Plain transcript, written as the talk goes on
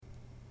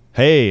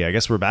Hey, I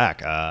guess we're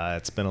back.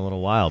 It's been a little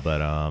while, but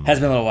Has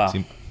been a little while.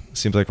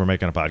 Seems like we're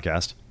making a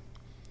podcast.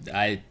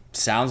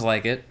 Sounds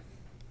like it.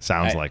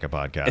 Sounds like a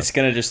podcast. It's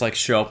gonna just like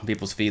show up in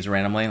people's feeds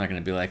randomly, and they're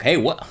gonna be like, "Hey,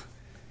 what?"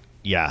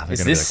 Yeah, they're Is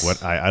gonna this- be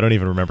like, "What? I don't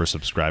even remember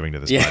subscribing to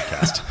this Yeah.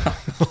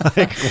 podcast."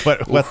 Like,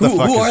 what the Who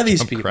fuck is are these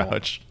Jump people?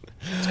 Crouch?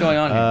 What's going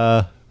on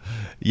here?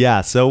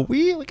 Yeah, so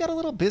we got a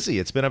little busy.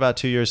 It's been about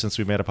 2 years since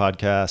we made a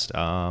podcast.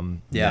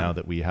 Yeah. Now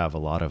that we have a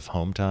lot of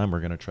home time,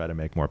 we're gonna try to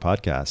make more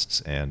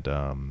podcasts, and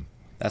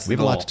That's we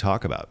the have a lot goal. to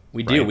talk about.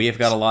 We do. right? We have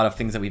got a lot of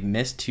things that we've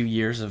missed. 2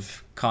 years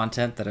of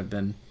content that have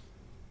been,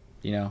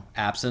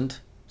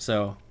 absent.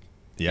 So,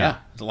 Yeah.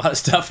 there's a lot of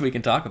stuff we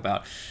can talk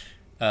about.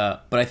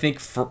 But I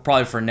think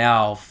probably for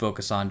now,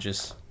 focus on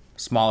just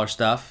smaller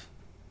stuff.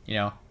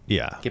 Yeah.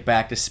 Get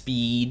back to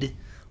speed,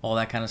 all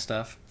that kind of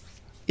stuff.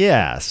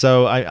 Yeah,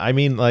 so I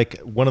mean, like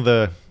one of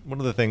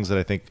the things that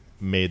I think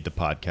made the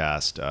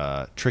podcast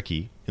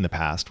tricky in the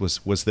past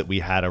was that we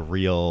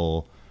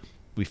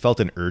felt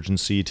an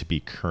urgency to be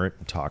current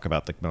and talk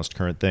about the most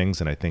current things,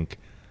 and I think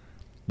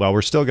while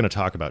we're still going to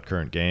talk about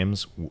current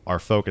games, our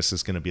focus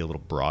is going to be a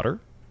little broader,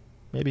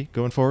 maybe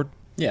going forward.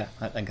 Yeah,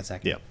 I think it's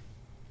accurate.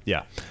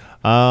 Yeah.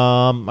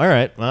 All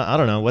right. I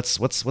don't know. What's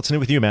new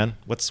with you, man?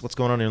 What's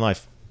going on in your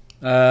life?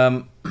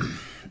 I've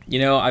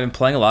been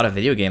playing a lot of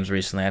video games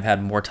recently. I've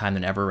had more time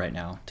than ever right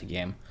now to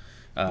game.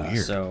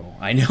 Weird. So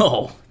I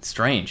know it's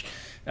strange.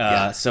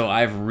 Yeah. So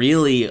I've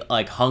really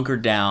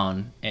hunkered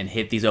down and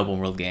hit these open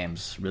world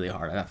games really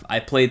hard.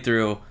 I've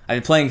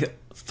been playing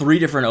 3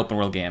 different open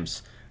world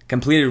games.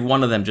 Completed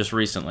one of them just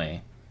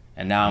recently,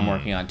 and now I'm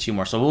working on 2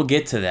 more. So we'll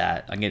get to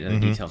that. I'll get into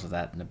the details of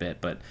that in a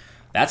bit, but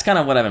that's kind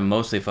of what I've been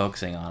mostly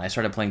focusing on. I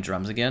started playing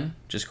drums again,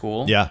 which is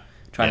cool. Yeah.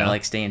 Trying Yeah.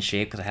 to stay in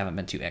shape because I haven't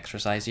been too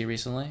exercisey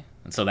recently,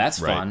 and so that's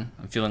Right. fun.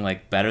 I'm feeling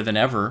better than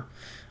ever.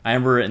 I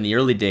remember in the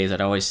early days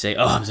I'd always say,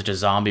 "Oh, I'm such a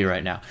zombie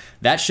right now."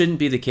 That shouldn't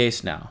be the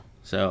case now.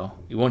 So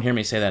you won't hear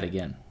me say that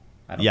again.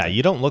 I don't Yeah, think.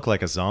 you don't look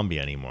like a zombie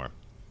anymore.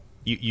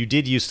 You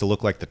did used to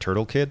look like the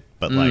Turtle Kid,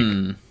 but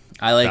like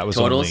I like that was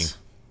totals. only-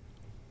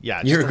 yeah,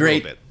 just You're a little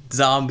great bit.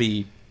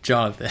 zombie,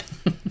 Jonathan.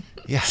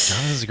 Yeah,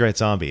 Jonathan's is a great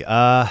zombie.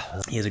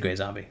 He is a great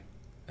zombie.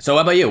 So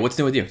how about you? What's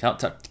new with you?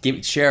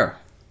 Share.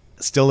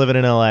 Still living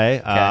in LA,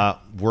 Okay.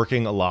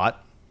 working a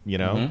lot,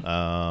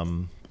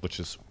 which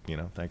is,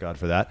 thank God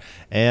for that.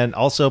 And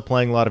also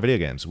playing a lot of video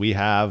games. We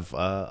have,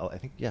 I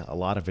think, a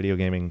lot of video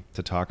gaming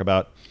to talk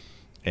about,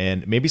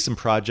 and maybe some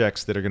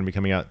projects that are going to be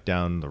coming out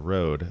down the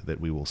road that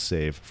we will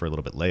save for a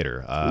little bit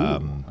later.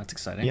 Ooh, that's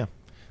exciting. Yeah,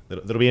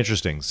 that'll be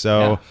interesting. So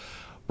Yeah.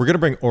 we're going to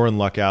bring Oren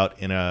Luck out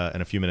in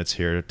a few minutes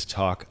here to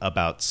talk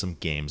about some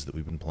games that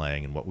we've been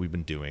playing and what we've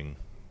been doing.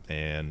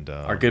 And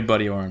Our good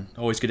buddy Oren.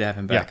 Always good to have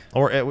him back. yeah,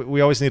 or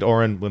we always need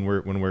Oren when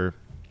we're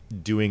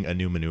doing a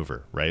new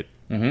maneuver, right?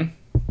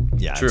 Mm-hmm.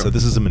 Yeah. True. So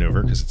this is a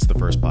maneuver because it's the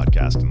first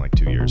podcast in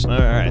 2 years. All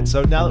right.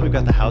 So now that we've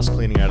got the house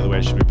cleaning out of the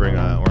way, should we bring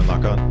Oren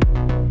Luck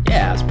on?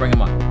 Yeah, let's bring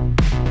him on.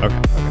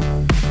 Okay.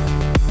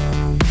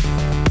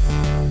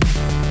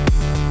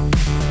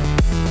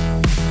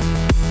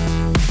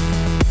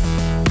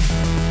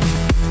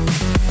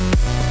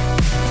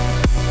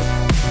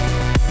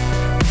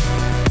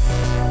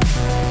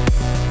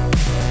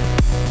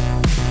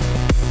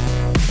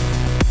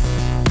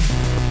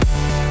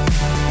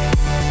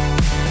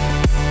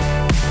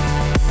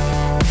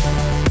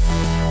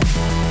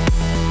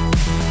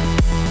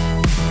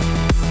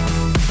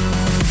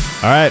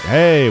 All right.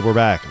 Hey, we're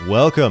back.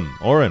 Welcome,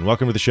 Oren.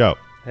 Welcome to the show.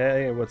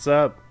 Hey, what's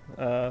up?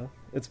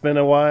 It's been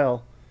a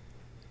while.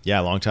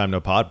 Yeah, long time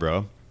no pod,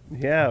 bro.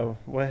 Yeah,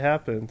 what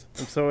happened?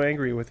 I'm so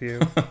angry with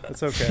you.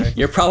 It's okay.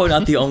 You're probably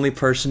not the only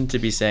person to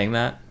be saying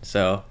that.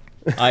 So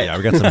Yeah,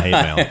 we got some hate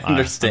mail.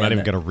 understand I'm not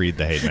even that. going to read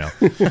the hate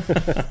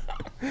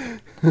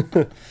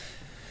mail.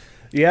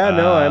 Yeah,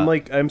 no,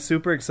 I'm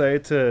super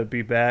excited to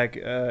be back.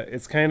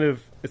 It's kind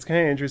of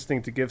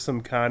interesting to give some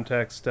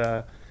context.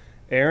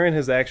 Aaron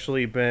has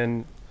actually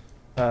been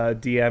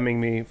DMing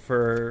me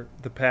for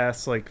the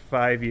past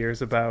 5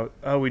 years about,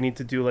 oh, we need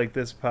to do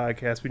this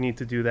podcast, we need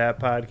to do that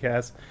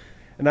podcast,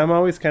 and I'm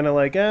always kind of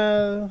like,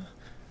 I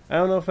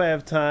don't know if I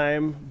have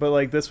time,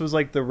 but this was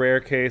the rare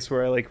case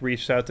where I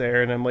reached out to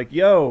Aaron and I'm like,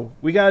 yo,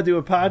 we gotta do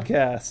a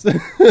podcast.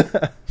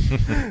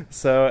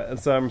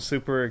 so I'm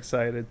super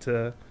excited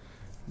to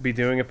be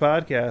doing a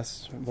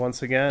podcast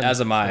once again. As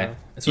am I. So,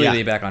 It's really Yeah. to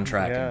be back on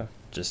track. Yeah. And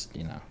just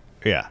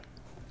Yeah.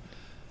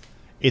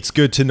 It's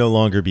good to no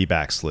longer be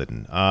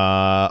backslidden.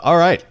 All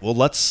right. Well,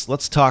 let's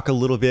talk a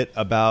little bit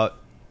about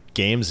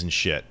games and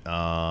shit.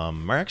 Or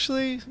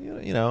actually,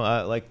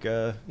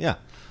 yeah.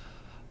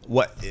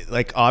 What,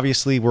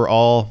 obviously we're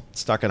all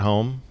stuck at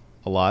home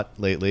a lot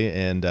lately,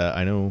 and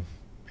I know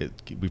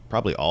we've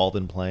probably all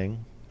been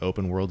playing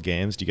open world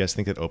games. Do you guys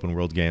think that open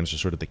world games are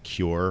sort of the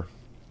cure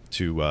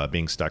to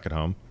being stuck at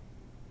home?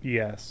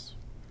 yes.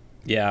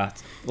 Yeah,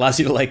 it allows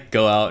you to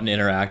go out and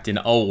interact in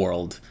a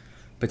world,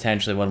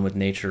 potentially one with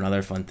nature and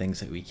other fun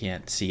things that we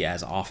can't see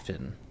as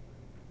often.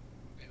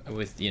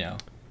 With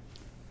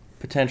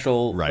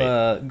potential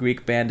Right.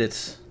 Greek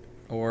bandits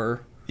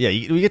or Yeah,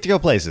 you get to go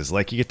places.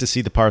 Like, you get to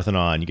see the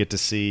Parthenon. You get to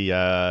see,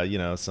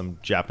 some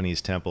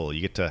Japanese temple.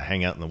 You get to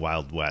hang out in the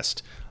Wild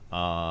West.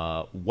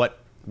 What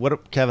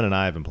Kevin and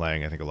I have been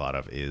playing, I think, a lot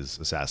of is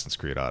Assassin's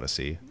Creed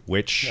Odyssey,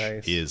 which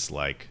is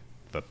like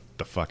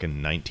the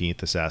fucking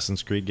 19th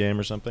Assassin's Creed game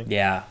or something.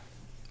 Yeah.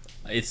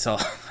 It's all,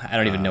 I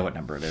don't even know what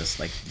number it is.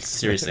 Like,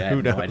 seriously, I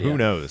have no idea. Who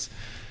knows?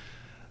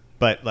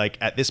 But, like,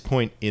 at this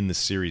point in the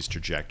series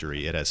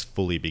trajectory, it has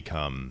fully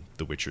become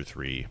The Witcher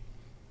 3,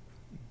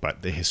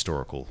 but the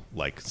historical,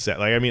 like, set.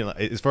 Like, I mean,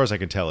 as far as I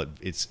can tell,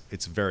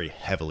 it's very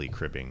heavily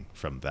cribbing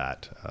from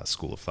that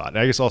school of thought. And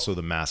I guess also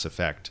the Mass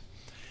Effect,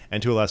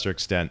 and to a lesser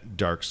extent,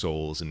 Dark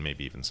Souls, and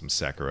maybe even some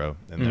Sekiro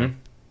in there.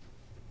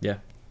 Yeah,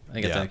 I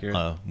think it's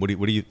accurate.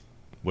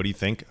 What do you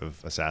think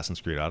of Assassin's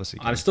Creed Odyssey?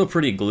 I'm still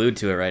pretty glued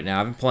to it right now.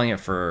 I've been playing it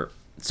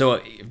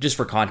so just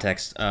for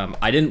context,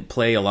 I didn't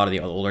play a lot of the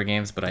older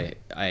games, but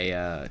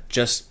I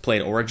just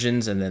played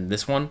Origins and then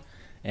this one.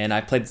 And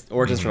I played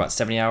Origins for about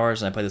 70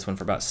 hours, and I played this one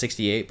for about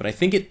 68. But I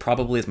think it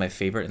probably is my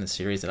favorite in the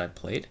series that I've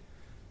played.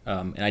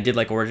 And I did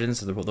like Origins,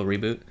 the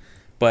reboot.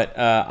 But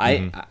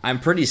I'm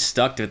pretty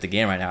stuck with the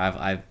game right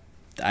now.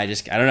 I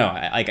don't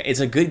know. It's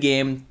a good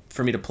game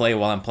for me to play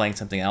while I'm playing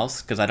something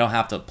else, because I don't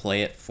have to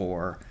play it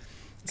for...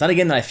 It's not a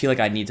game that I feel like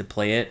I need to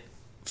play it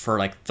for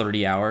like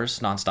 30 hours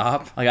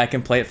nonstop. Like, I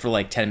can play it for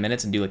like 10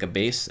 minutes and do like a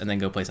base and then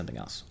go play something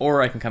else.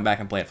 Or I can come back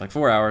and play it for like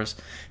 4 hours.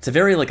 It's a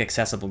very like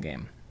accessible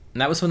game.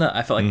 And that was when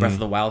I felt like Breath of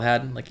the Wild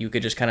had. Like, you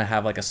could just kind of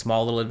have like a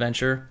small little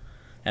adventure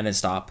and then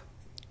stop,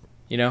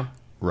 you know?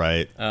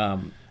 Right.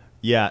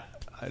 Yeah,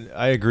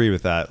 I agree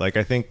with that. Like,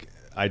 I think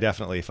I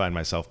definitely find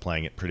myself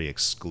playing it pretty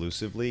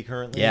exclusively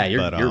currently. Yeah,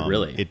 you're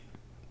really...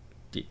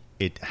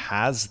 It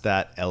has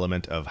that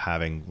element of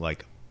having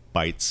like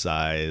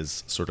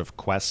bite-size sort of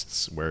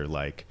quests where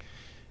like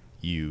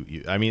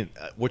I mean,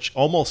 which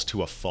almost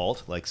to a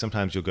fault, like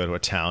sometimes you'll go to a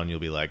town, you'll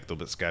be like,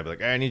 this guy will be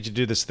like, I need you to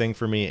do this thing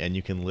for me, and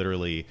you can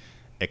literally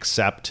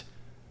accept,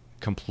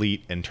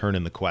 complete, and turn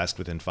in the quest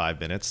within 5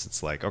 minutes.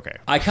 It's like, okay.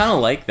 I kind of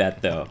like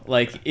that though.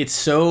 Like, it's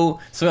something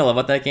I love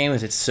about that game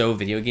is it's so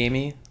video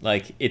gamey.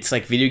 Like, it's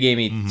like video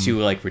gamey to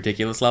like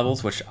ridiculous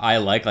levels, which I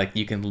like. Like,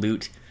 you can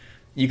loot,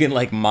 you can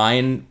like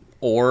mine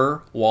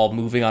ore while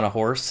moving on a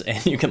horse,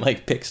 and you can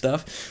like pick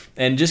stuff,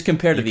 and just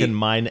compared to you can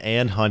mine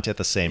and hunt at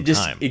the same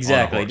time.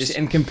 Exactly.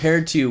 And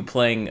compared to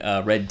playing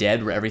Red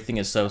Dead, where everything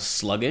is so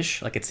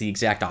sluggish, like it's the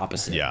exact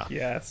opposite. Yeah.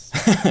 Yes.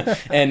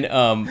 And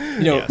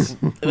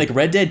like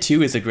Red Dead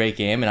 2 is a great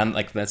game, and I'm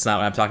like, that's not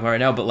what I'm talking about right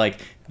now, but like,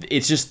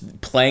 it's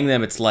just playing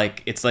them, it's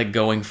like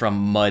going from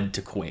mud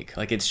to Quake.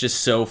 Like, it's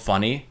just so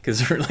funny,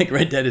 because like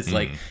Red Dead is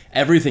like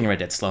everything in Red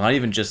Dead's slow, not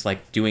even just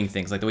like doing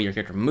things, like the way your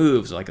character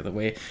moves, or like the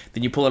way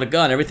then you pull out a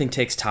gun, everything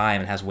takes time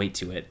and has weight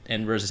to it.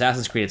 And whereas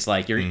Assassin's Creed, it's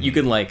like you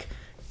can like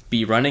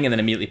be running and then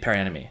immediately parry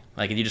an enemy.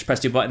 Like, if you just press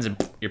 2 buttons and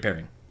you're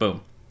parrying,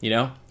 boom, you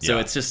know. So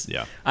it's just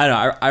I don't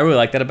know, I really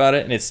like that about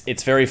it, and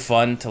it's very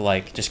fun to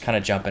like just kind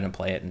of jump in and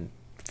play it and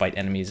fight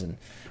enemies. And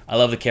I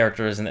love the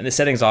characters, and the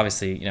settings,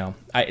 obviously, you know,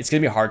 it's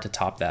going to be hard to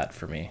top that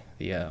for me,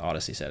 the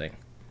Odyssey setting.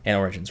 And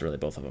Origins, really,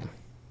 both of them.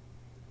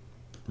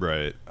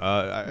 Right.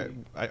 I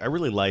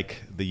really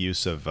like the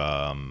use of,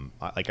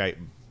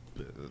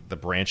 the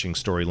branching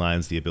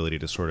storylines, the ability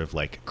to sort of,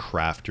 like,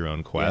 craft your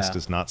own quest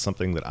is not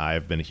something that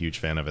I've been a huge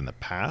fan of in the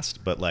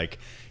past, but, like,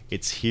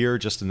 it's here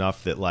just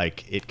enough that,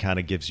 like, it kind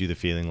of gives you the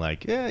feeling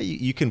like, yeah,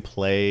 you can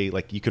play,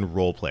 like, you can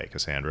role play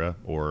Cassandra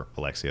or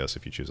Alexios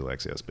if you choose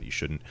Alexios, but you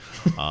shouldn't.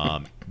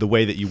 The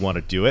way that you want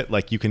to do it,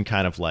 like, you can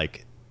kind of,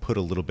 like, put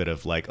a little bit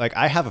of, like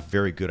I have a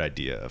very good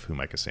idea of who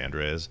my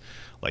Cassandra is.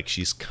 Like,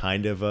 she's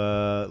kind of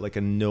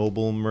a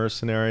noble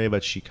mercenary,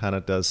 but she kind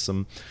of does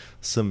some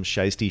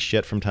shisty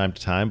shit from time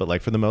to time. But,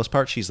 like, for the most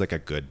part, she's, like, a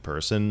good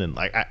person. And,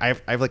 like, I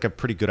have like, a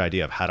pretty good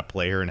idea of how to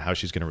play her and how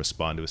she's going to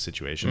respond to a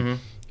situation.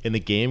 And the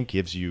game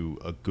gives you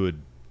a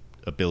good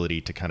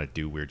ability to kind of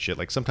do weird shit.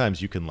 Like, sometimes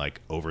you can,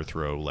 like,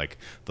 overthrow, like,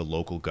 the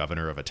local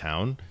governor of a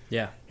town.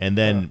 Yeah. And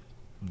then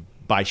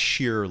by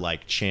sheer,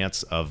 like,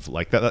 chance of,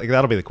 like,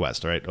 that'll be the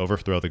quest, right?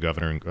 Overthrow the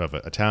governor of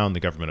a town, the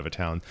government of a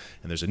town,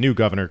 and there's a new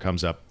governor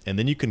comes up, and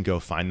then you can go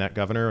find that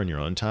governor on your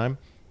own time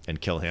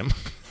and kill him.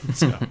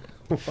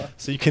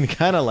 So you can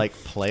kind of, like,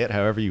 play it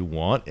however you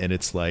want, and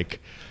it's like,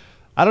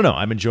 I don't know.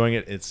 I'm enjoying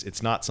it.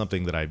 It's not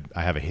something that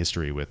I have a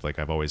history with. Like,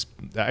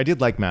 I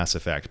did like Mass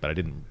Effect, but I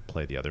didn't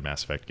play the other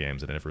Mass Effect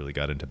games, and I never really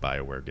got into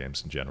BioWare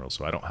games in general.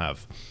 So I don't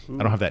have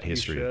that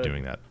history of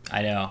doing that.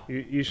 I know.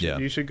 You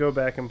should go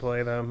back and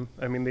play them.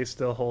 I mean, they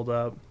still hold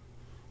up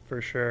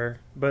for sure.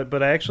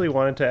 But I actually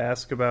wanted to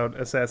ask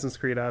about Assassin's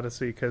Creed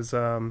Odyssey, because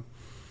I'm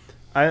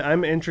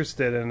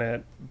interested in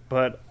it,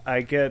 but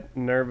I get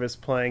nervous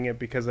playing it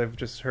because I've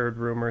just heard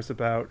rumors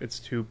about it's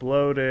too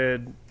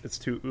bloated, it's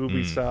too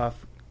Ubisoft.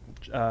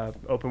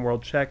 Open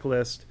world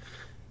checklist,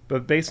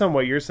 but based on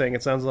what you're saying,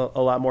 it sounds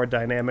a lot more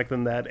dynamic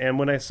than that. And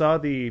when I saw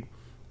the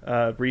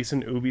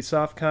recent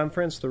Ubisoft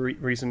conference, the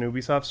recent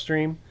Ubisoft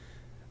stream,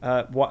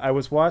 I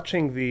was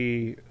watching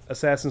the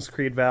Assassin's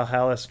Creed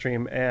Valhalla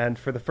stream, and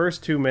for the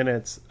first 2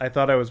 minutes, I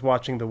thought I was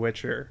watching The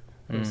Witcher.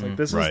 I was like,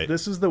 Right.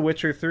 this is The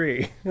Witcher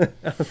 3.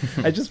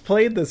 I just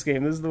played this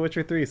game. This is The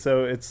Witcher 3.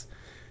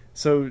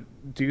 So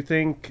do you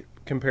think,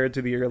 compared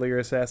to the earlier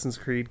Assassin's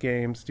Creed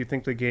games, do you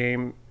think the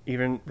game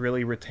even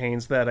really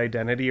retains that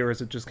identity, or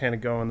is it just kind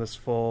of going this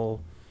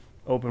full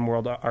open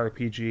world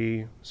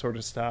RPG sort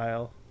of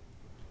style?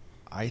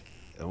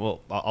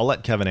 I'll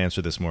let Kevin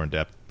answer this more in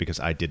depth because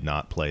I did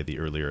not play the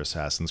earlier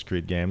Assassin's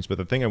Creed games. But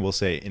the thing I will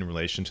say in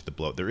relation to the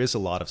bloat, there is a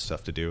lot of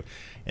stuff to do,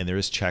 and there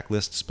is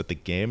checklists. But the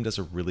game does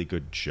a really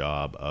good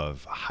job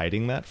of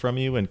hiding that from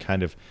you, and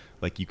kind of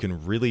like you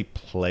can really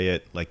play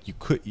it like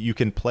you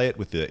can play it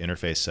with the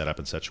interface set up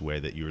in such a way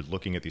that you're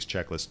looking at these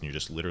checklists and you're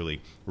just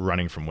literally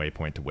running from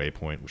waypoint to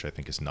waypoint, which I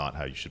think is not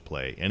how you should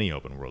play any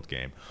open world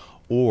game.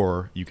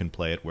 Or you can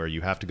play it where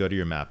you have to go to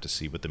your map to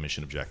see what the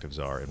mission objectives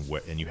are,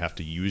 and you have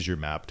to use your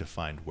map to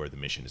find where the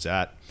mission is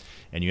at,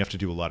 and you have to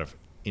do a lot of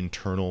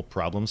internal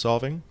problem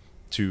solving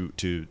to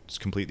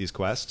complete these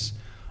quests.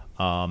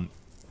 And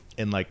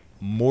like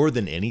more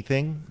than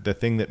anything, the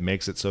thing that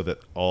makes it so that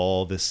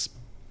all this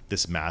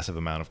massive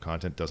amount of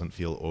content doesn't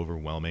feel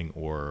overwhelming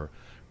or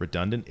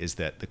redundant is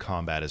that the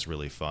combat is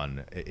really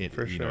fun.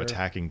 For sure.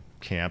 Attacking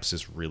camps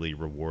is really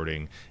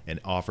rewarding and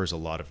offers a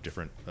lot of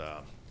different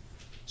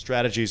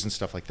strategies and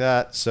stuff like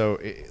that. So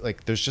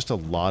there's just a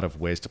lot of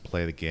ways to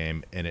play the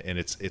game, and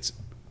it's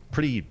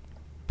pretty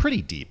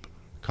deep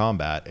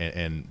combat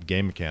and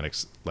game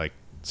mechanics, like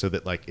so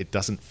that like it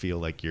doesn't feel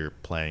like you're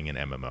playing an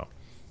MMO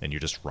and you're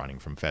just running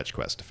from fetch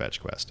quest to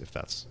fetch quest.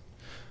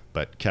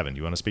 But Kevin, do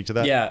you want to speak to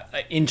that? Yeah,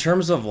 in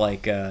terms of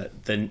like the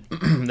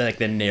like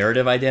the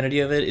narrative identity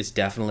of it, it's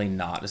definitely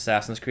not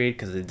Assassin's Creed,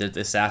 because the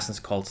Assassin's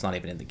cult's not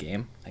even in the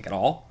game like at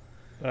all.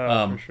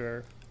 For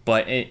sure.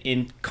 But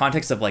in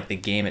context of like the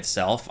game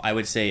itself, I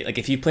would say like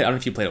if you play, I don't know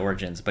if you played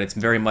Origins, but it's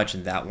very much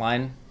in that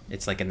line.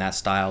 It's like in that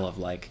style of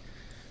like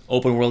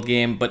open world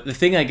game. But the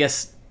thing I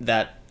guess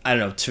that I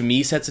don't know, to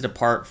me sets it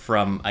apart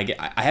from I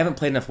haven't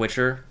played enough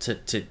Witcher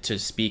to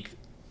speak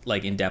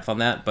like in depth on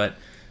that, but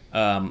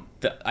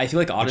I feel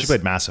like Odyssey. You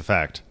played Mass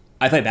Effect.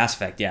 I played Mass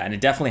Effect, yeah, and it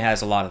definitely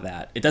has a lot of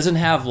that. It doesn't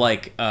have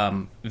like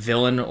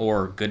villain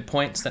or good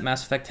points that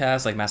Mass Effect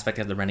has. Like Mass Effect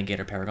has the Renegade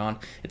or Paragon.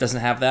 It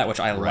doesn't have that, which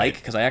I like,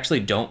 because I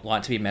actually don't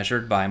want to be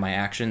measured by my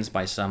actions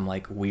by some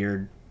like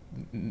weird,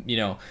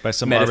 by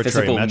some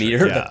metaphysical arbitrary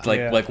meter. metric,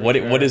 Yeah.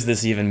 yeah. What does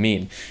this even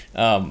mean?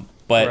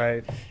 But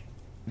Right.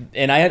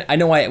 and I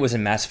know why it was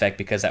in Mass Effect,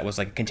 because that was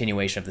like a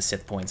continuation of the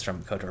Sith points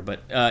from KOTOR.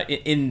 But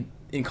in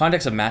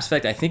context of Mass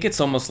Effect, I think it's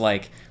almost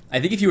like, I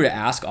think if you were to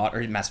ask,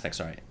 or Mass Effect,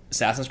 sorry,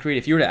 Assassin's Creed,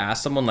 if you were to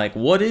ask someone like,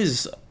 what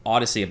is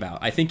Odyssey about?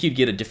 I think you'd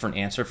get a different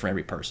answer from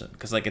every person,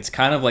 because like it's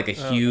kind of like a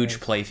huge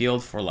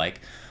playfield for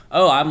like,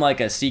 oh, I'm like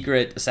a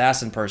secret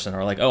assassin person,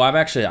 or like, oh,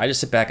 I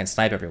just sit back and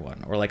snipe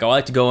everyone, or like, oh, I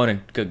like to go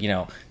in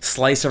and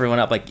slice everyone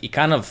up. Like it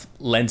kind of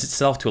lends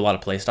itself to a lot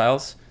of play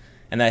styles.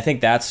 And I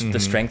think that's the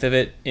strength of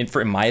it, in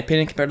my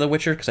opinion, compared to The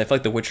Witcher, because I feel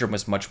like The Witcher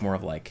was much more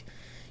of like,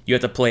 you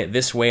have to play it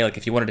this way. Like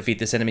if you want to defeat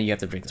this enemy, you have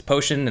to drink this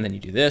potion, and then you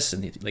do this,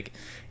 and like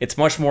it's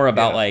much more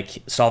about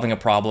like solving a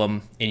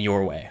problem in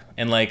your way.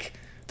 And like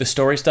the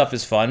story stuff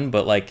is fun,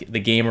 but like the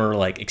gamer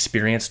like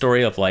experience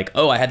story of like,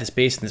 oh, I had this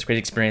base and this great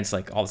experience,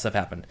 like all this stuff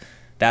happened.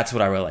 That's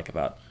what I really like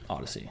about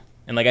Odyssey,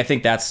 and like I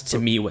think that's to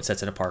me what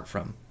sets it apart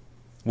from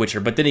Witcher.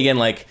 But then again,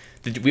 like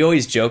we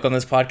always joke on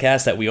this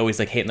podcast that we always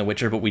like hate on The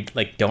Witcher, but we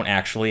like don't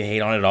actually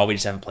hate on it at all. We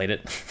just haven't played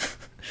it.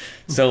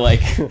 So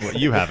like, well,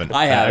 you haven't.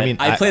 I haven't. I mean,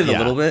 I played it a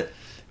little bit.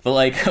 But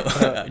like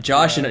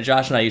Josh and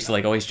I used to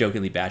like always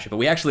jokingly bash it, but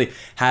we actually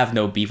have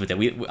no beef with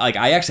it.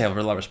 I actually have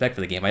a lot of respect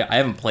for the game. I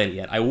haven't played it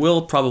yet. I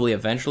will probably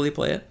eventually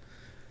play it,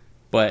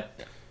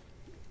 but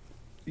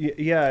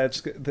yeah,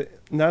 it's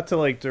not to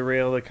like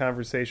derail the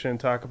conversation and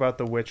talk about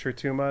The Witcher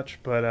too much,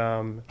 but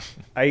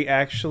I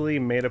actually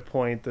made a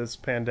point this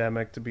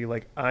pandemic to be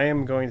like, I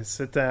am going to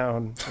sit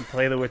down and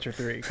play The Witcher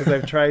 3, because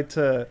I've tried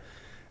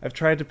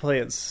to play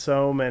it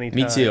so many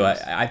times. Me too.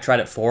 I've tried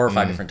it 4 or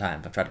 5 different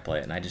times. I've tried to play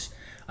it, and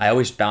I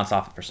always bounce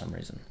off it for some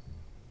reason.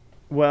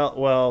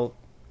 Well,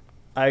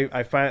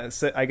 I find,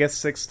 I guess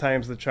 6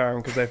 times the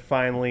charm, because I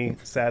finally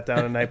sat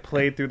down and I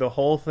played through the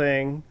whole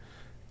thing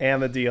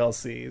and the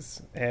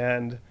DLCs,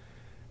 and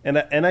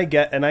I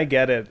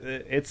get it.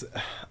 It's,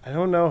 I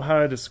don't know how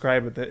to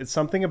describe it. It's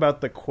something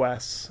about the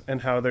quests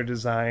and how they're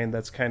designed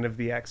that's kind of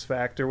the X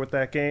factor with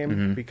that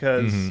game,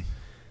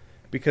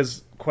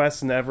 because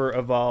quests never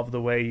evolve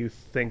the way you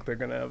think they're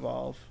going to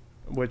evolve,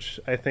 which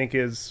I think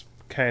is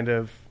kind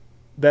of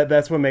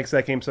that's what makes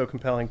that game so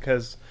compelling.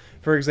 Because,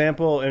 for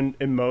example,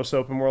 in most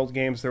open world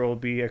games, there will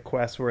be a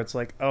quest where it's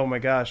like, oh my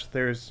gosh,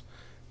 there's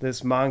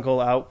this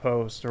Mongol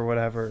outpost or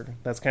whatever.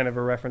 That's kind of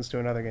a reference to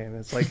another game.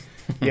 It's like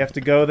you have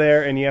to go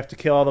there and you have to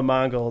kill all the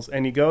Mongols,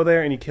 and you go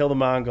there and you kill the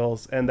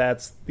Mongols, and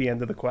that's the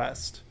end of the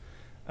quest.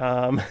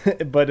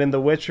 But in The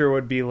Witcher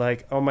would be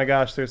like, oh my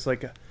gosh, there's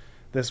like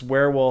this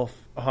werewolf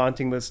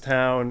haunting this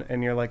town,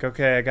 and you're like,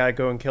 okay, I gotta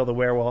go and kill the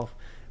werewolf.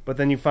 But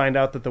then you find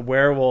out that the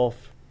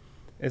werewolf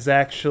is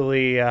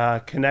actually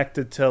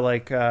connected to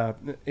like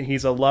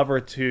he's a lover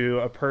to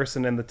a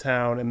person in the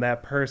town, and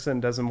that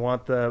person doesn't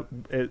want the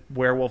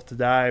werewolf to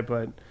die,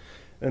 but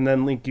And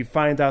then like you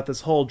find out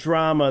this whole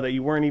drama that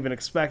you weren't even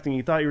expecting.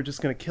 You thought you were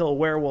just going to kill a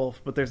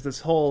werewolf, but there's this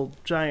whole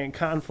giant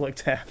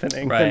conflict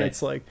happening, Right. and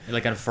it's like It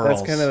like unfurls.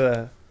 that's kind of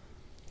the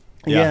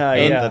Yeah.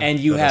 and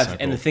you that have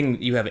sound and the cool.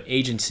 thing, you have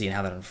agency in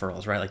how that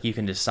unfurls, right? Like you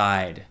can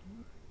decide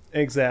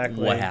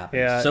exactly what happens.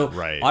 Yeah, So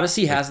Right.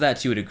 Odyssey has that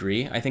to a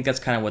degree. I think that's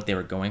kind of what they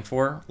were going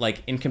for.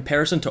 Like in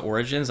comparison to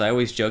Origins, I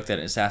always joke that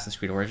in Assassin's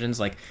Creed Origins,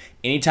 like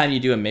anytime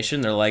you do a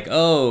mission, they're like,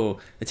 "Oh,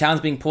 the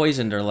town's being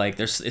poisoned," or like,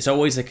 it's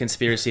always a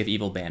conspiracy of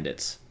evil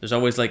bandits. There's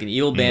always like an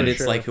evil bandits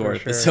sure, like who for are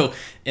sure. so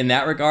in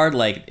that regard,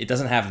 like it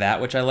doesn't have that,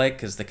 which I like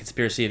because the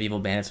conspiracy of evil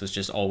bandits was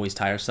just always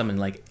tiresome and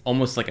like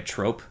almost like a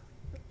trope,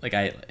 like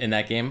in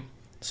that game.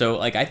 So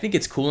like I think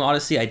it's cool in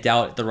Odyssey. I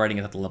doubt the writing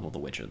is at the level of The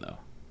Witcher though.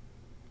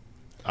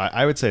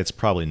 I would say it's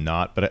probably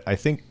not, but I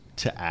think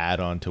to add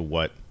on to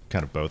what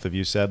kind of both of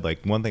you said,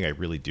 like one thing I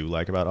really do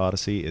like about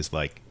Odyssey is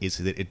that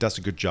it does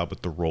a good job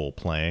with the role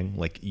playing.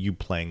 Like you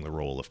playing the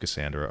role of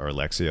Cassandra or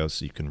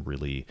Alexios, you can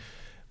really,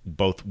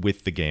 both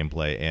with the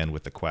gameplay and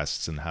with the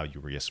quests and how you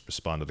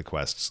respond to the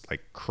quests,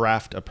 like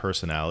craft a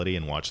personality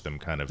and watch them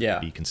kind of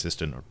be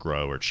consistent or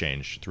grow or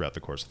change throughout the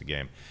course of the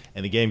game.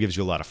 And the game gives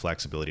you a lot of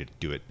flexibility to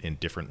do it in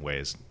different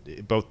ways,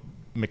 both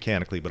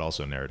mechanically but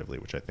also narratively,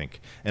 which I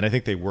think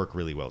they work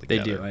really well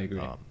together. They do, I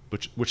agree.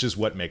 Which is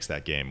what makes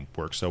that game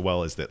work so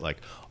well, is that like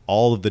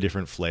all of the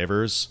different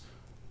flavors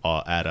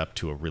add up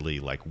to a really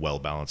like well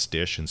balanced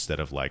dish,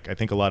 instead of like, I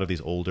think a lot of these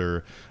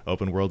older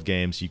open world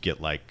games, you get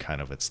like kind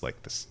of, it's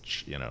like this,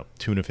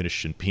 tuna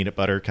fish and peanut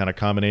butter kind of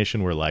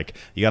combination where like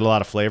you got a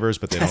lot of flavors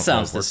but they That don't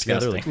sounds work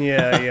together. disgusting.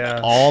 Like, yeah.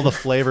 all the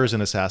flavors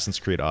in Assassin's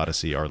Creed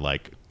Odyssey are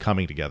like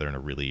coming together in a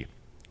really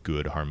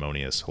good,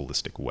 harmonious,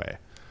 holistic way.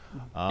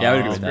 Yeah, I would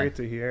agree It's with that. great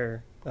to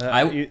hear.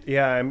 I-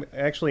 I'm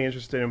actually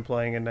interested in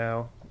playing it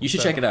now. You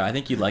should So, check it out. I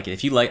think you'd like it.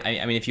 If you like,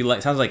 I mean, if you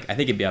like, sounds like I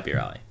think it'd be up your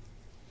alley.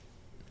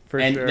 for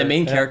And sure. the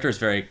main Yeah. character is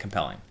very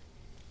compelling.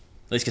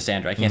 At least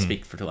Cassandra. I can't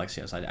speak for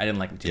Alexios. I didn't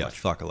like him too Yeah, much.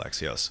 fuck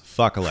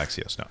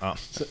Alexios.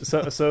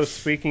 No. So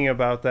speaking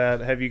about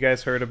that, have you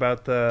guys heard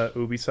about the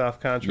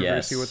Ubisoft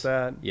controversy Yes. with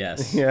that?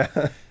 Yes. Yeah.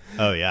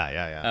 Oh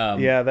yeah.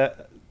 Yeah,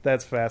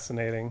 that's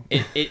fascinating.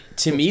 It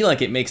to me,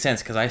 like, it makes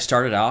sense because I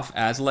started off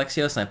as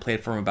Alexios and I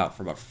played for him about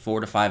 4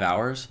 to 5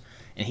 hours,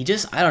 and he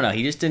just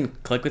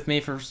didn't click with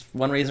me for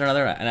one reason or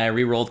another. And I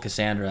re-rolled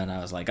Cassandra and I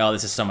was like, oh,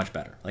 this is so much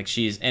better. Like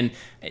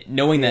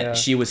knowing that Yeah.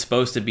 she was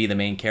supposed to be the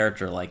main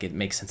character, like it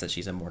makes sense that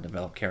she's a more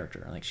developed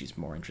character. Like she's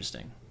more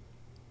interesting.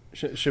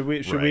 Should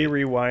we Right.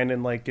 rewind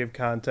and like give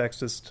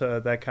context as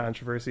to that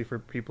controversy for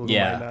people who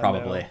Yeah, might not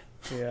probably.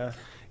 know?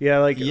 Yeah,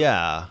 like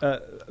Yeah.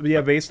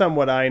 based on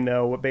what I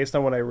know, based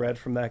on what I read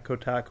from that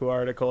Kotaku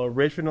article,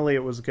 originally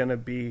it was going to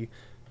be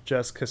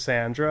just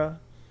Cassandra,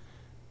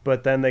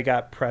 but then they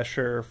got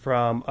pressure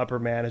from upper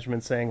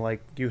management saying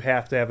like you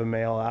have to have a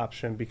male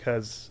option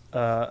because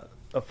a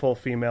full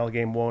female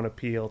game won't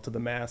appeal to the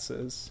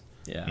masses.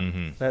 Yeah.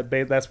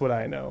 Mm-hmm. That's what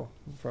I know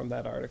from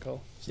that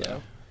article. So. Yeah.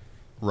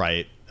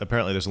 Right.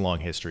 Apparently, there's a long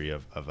history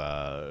of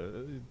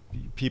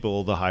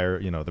people, the higher,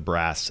 the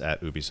brass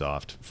at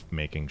Ubisoft,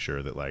 making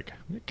sure that like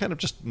kind of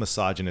just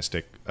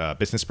misogynistic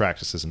business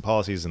practices and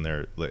policies in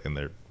their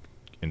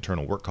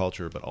internal work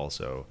culture, but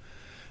also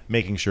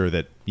making sure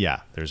that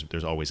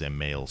there's always a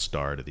male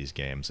star to these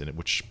games, and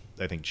which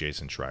I think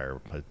Jason Schreier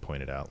had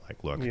pointed out.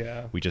 Like, look,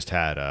 we just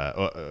had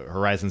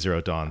Horizon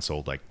Zero Dawn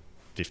sold like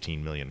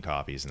 15 million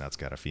copies, and that's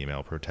got a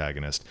female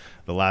protagonist.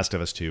 The Last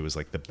of Us 2 is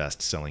like the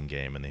best-selling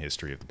game in the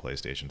history of the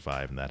PlayStation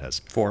 5, and that has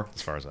 4,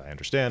 as far as I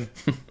understand,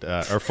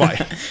 or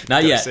 5.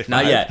 Not Did I say yet.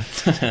 Not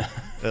 5?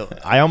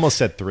 yet. I almost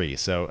said 3.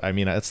 So I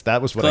mean,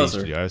 that was what I used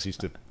Closer. to do. I always used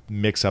to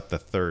mix up the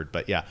third,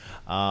 but yeah.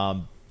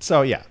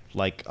 So yeah,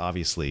 like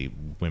obviously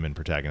women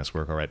protagonists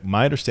work all right.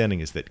 My understanding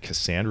is that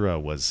Cassandra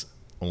was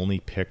only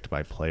picked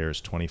by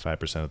players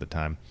 25% of the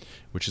time,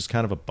 which is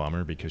kind of a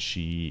bummer because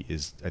she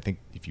is, I think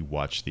if you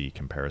watch the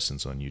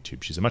comparisons on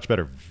YouTube, she's a much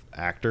better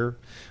actor.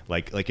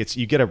 Like it's,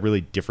 you get a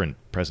really different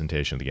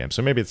presentation of the game.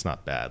 So maybe it's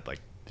not bad. Like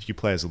if you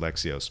play as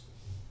Alexios,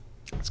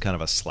 it's kind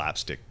of a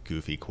slapstick,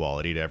 goofy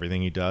quality to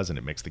everything he does, and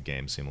it makes the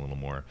game seem a little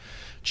more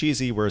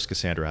cheesy. Whereas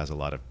Cassandra has a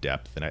lot of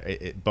depth,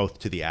 and both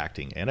to the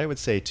acting and I would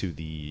say to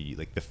the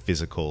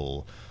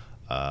physical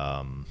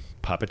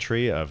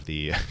puppetry of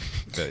the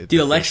Dude,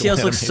 facial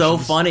Alexios looks so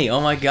animations. funny. Oh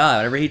my god!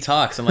 Whenever he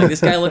talks, I'm like, this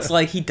guy looks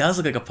like he does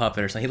look like a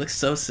puppet or something. He looks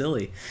so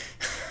silly.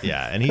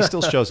 Yeah, and he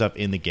still shows up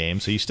in the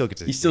game, so you still get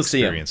to You still see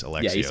him. experience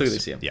Alexios. Yeah, you still get to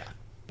see him. Yeah,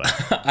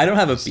 but I don't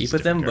have a This is beef a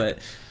with him, different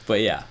but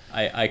yeah,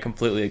 I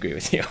completely agree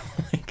with you.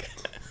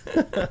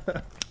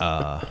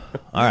 all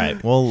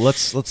right. Well,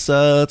 let's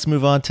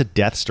move on to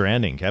Death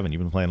Stranding. Kevin,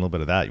 you've been playing a little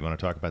bit of that. You want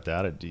to talk about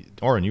that?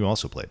 Oren, you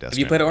also played Death Have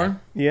you Stranding. played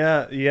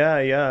Orin?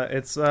 Yeah.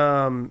 It's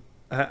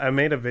I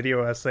made a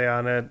video essay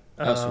on it.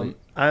 Oh, sweet.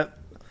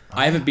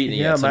 I haven't beaten it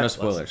Yeah, yet, so my- no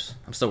spoilers.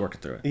 I'm still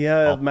working through it.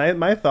 Yeah,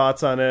 my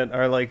thoughts on it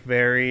are like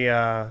very.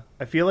 I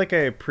feel like I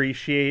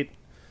appreciate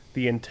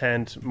the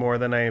intent more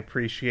than I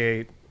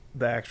appreciate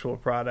the actual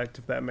product,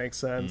 if that makes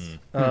sense.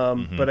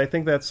 But I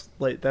think that's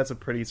a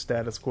pretty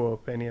status quo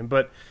opinion.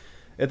 But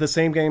at the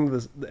same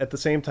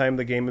time,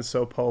 the game is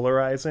so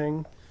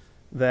polarizing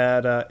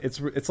that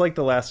it's like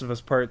The Last of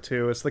Us Part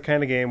 2. It's the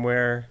kind of game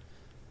where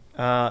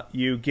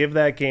you give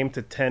that game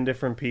to 10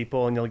 different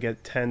people and you'll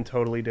get 10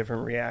 totally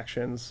different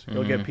reactions.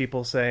 You'll get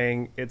people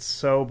saying it's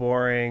so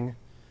boring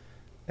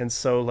and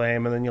so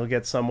lame, and then you'll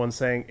get someone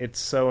saying it's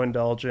so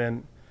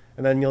indulgent,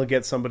 and then you'll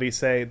get somebody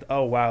say,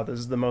 oh wow, this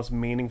is the most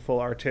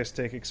meaningful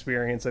artistic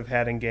experience I've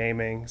had in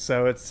gaming.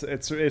 So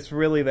it's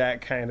really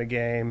that kind of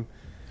game.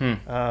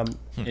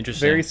 Interesting.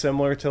 Very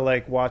similar to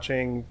like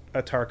watching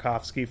a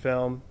Tarkovsky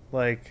film.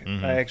 Like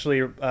I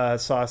actually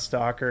saw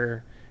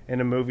Stalker in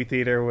a movie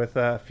theater with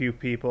a few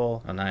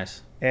people. Oh,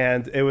 nice.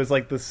 And it was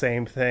like the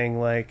same thing.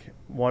 Like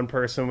one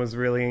person was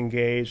really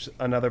engaged,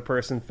 another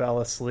person fell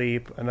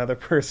asleep, another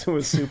person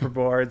was super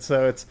bored.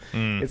 So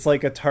it's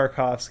like a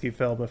Tarkovsky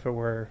film if it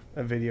were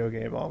a video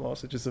game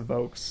almost. It just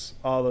evokes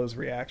all those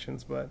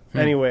reactions. But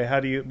anyway,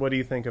 what do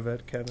you think of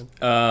it, Kevin?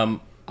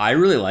 I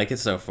really like it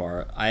so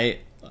far. I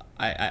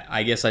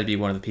guess I'd be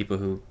one of the people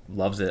who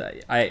loves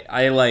it.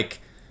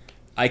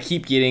 I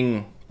keep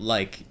getting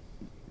like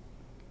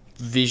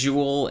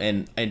visual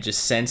and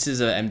just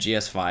senses of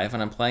MGS5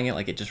 when I'm playing it.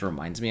 Like it just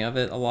reminds me of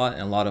it a lot,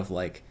 and a lot of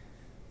like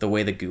the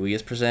way the GUI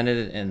is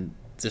presented, and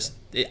just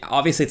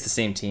obviously it's the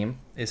same team.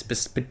 It's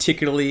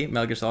particularly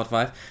Metal Gear Solid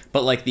 5,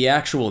 but like the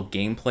actual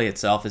gameplay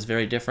itself is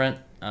very different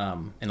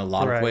in a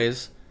lot of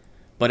ways.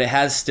 But it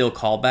has still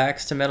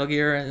callbacks to Metal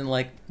Gear in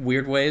like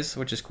weird ways,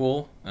 which is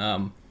cool.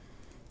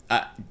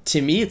 To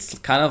me, it's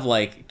kind of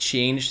like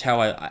changed how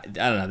I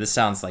don't know, this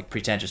sounds like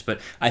pretentious, but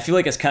I feel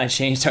like it's kind of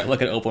changed how I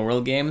look at open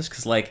world games,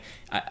 because like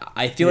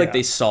I feel like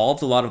they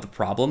solved a lot of the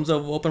problems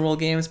of open world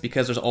games,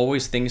 because there's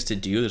always things to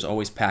do, there's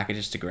always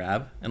packages to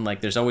grab, and like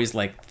there's always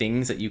like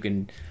things that you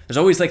can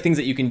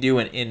do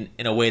in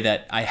a way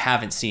that I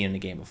haven't seen in a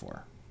game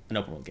before, an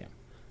open world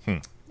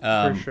game.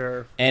 For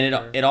sure. And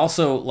it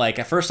also, like,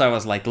 at first I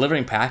was like,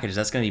 delivering packages,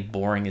 that's going to be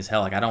boring as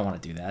hell. Like, I don't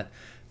want to do that.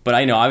 But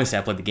I know, obviously,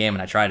 I played the game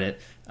and I tried it.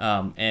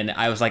 And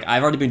I was like,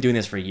 I've already been doing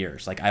this for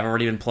years. Like, I've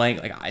already been playing,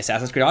 like,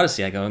 Assassin's Creed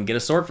Odyssey. I go and get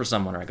a sword for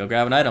someone, or I go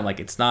grab an item. Like,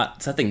 it's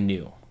nothing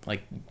new.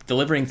 Like,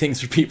 delivering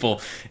things for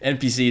people,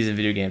 NPCs in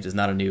video games, is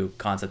not a new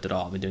concept at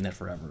all. I've been doing that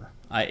forever.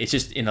 It's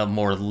just in a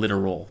more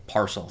literal,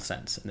 parcel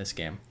sense in this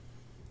game.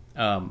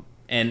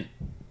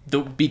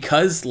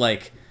 Because,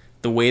 like,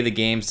 the way the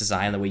game's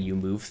designed, the way you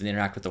move and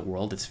interact with the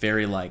world, it's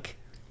very like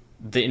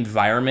the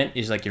environment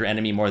is like your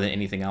enemy more than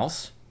anything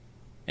else.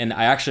 And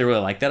I actually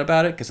really like that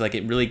about it, because like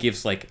it really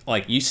gives like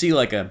you see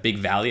like a big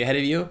valley ahead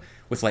of you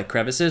with like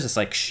crevices. It's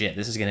like, shit,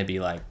 this is going to be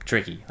like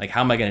tricky. Like,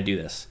 how am I going to do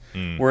this?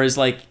 Whereas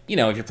like, you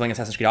know, if you're playing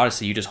Assassin's Creed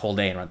Odyssey, you just hold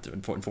A and run through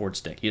and forward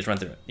stick. You just run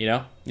through it, you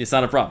know? It's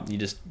not a problem.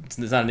 It's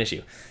not an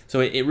issue.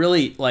 So it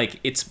really like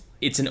it's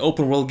an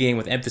open world game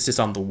with emphasis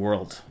on the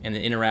world and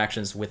the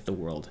interactions with the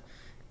world.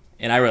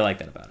 And I really like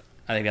that about it.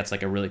 I think that's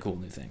like a really cool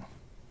new thing.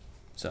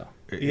 So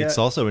it's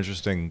also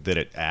interesting that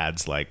it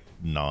adds like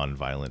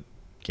non-violent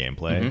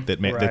gameplay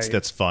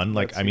that's fun.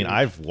 Like, I mean,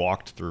 I've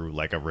walked through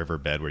like a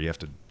riverbed where you have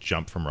to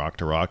jump from rock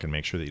to rock and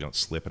make sure that you don't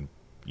slip and,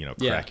 you know,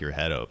 crack your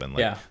head open.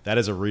 Like that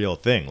is a real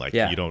thing. Like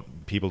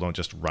people don't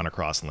just run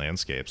across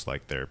landscapes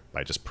like they're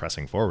by just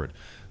pressing forward.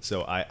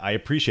 So I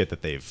appreciate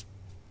that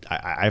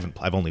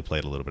I've only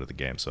played a little bit of the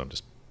game, so I'm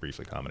just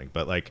briefly commenting,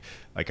 but like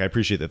I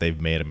appreciate that they've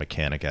made a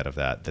mechanic out of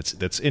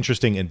that's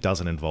interesting and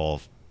doesn't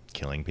involve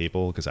killing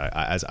people, because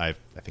I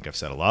think I've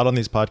said a lot on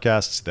these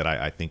podcasts that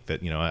I think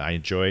that, you know, I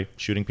enjoy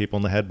shooting people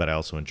in the head, but I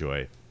also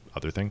enjoy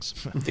other things.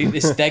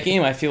 That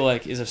game, I feel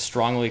like, is a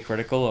strongly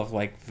critical of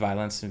like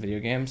violence in video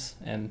games,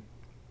 and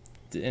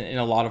in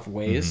a lot of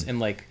ways, and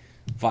like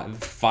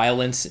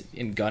violence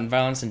and gun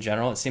violence in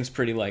general. It seems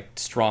pretty like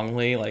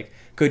strongly like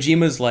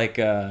Kojima's like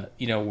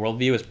you know,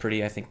 worldview is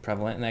pretty, I think,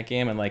 prevalent in that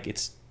game, and like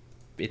it's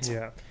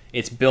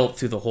built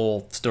through the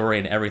whole story,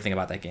 and everything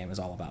about that game is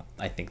all about,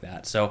 I think,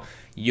 that. So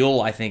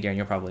Aaron,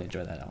 you'll probably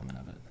enjoy that element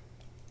of it,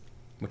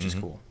 which is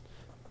cool.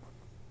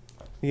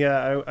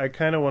 Yeah, I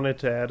kind of wanted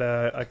to add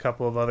a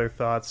couple of other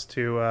thoughts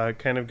to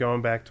kind of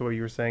going back to what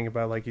you were saying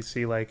about, like, you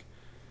see like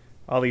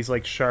all these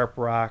like sharp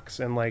rocks,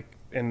 and like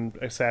in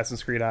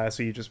Assassin's Creed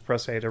Odyssey you just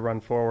press A to run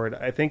forward.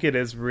 I think it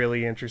is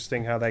really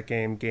interesting how that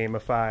game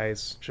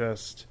gamifies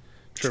just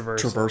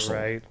traversal.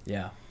 Right?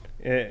 Yeah.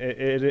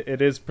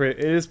 It is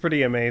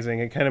pretty amazing.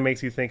 It kind of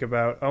makes you think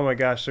about, oh my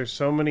gosh, there's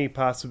so many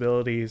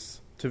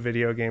possibilities to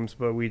video games,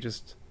 but we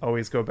just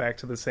always go back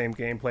to the same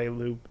gameplay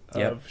loop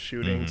of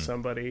shooting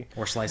somebody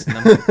or slicing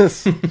them,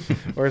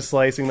 or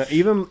slicing them.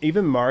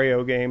 Even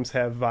Mario games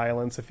have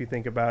violence if you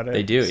think about it.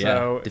 They do,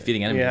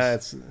 defeating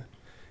enemies.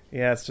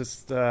 It's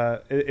just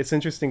it's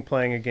interesting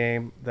playing a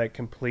game that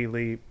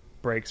completely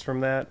breaks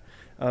from that.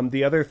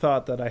 The other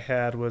thought that I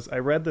had was, I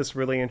read this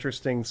really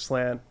interesting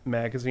Slant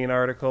magazine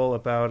article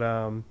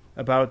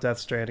about Death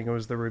Stranding. It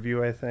was the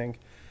review, I think,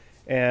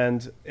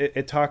 and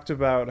it talked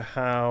about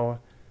how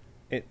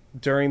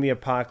during the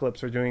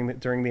apocalypse, or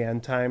during the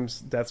end times,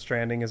 Death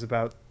Stranding is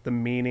about the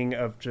meaning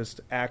of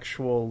just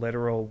actual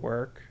literal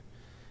work,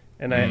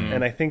 and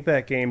I think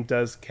that game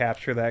does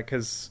capture that,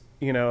 because,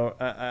 you know,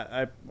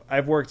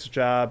 I've worked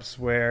jobs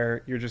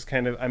where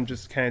I'm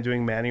just kind of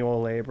doing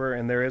manual labor,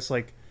 and there is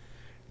like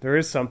there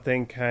is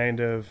something kind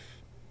of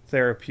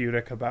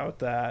therapeutic about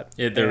that.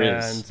 There and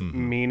is.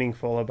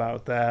 meaningful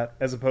about that,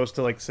 as opposed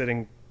to like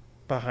sitting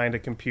behind a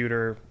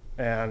computer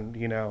and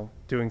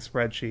doing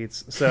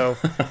spreadsheets. So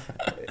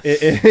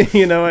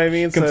you know what I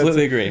mean?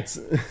 Completely agree.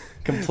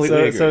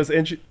 Completely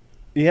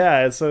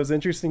agree. So it's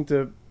interesting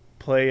to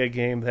play a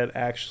game that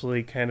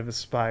actually kind of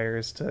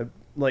aspires to,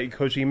 like,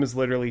 Kojima's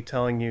literally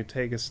telling you,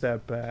 take a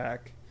step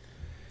back.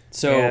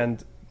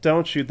 And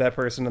don't shoot that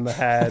person in the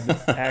head.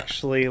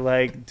 Actually,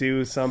 like,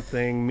 do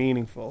something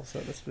meaningful, so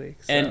to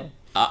speak. So. And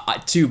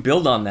to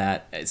build on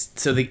that,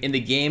 in the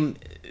game,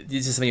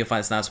 this is something you'll find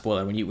it's not a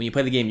spoiler. When you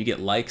play the game, you get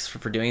likes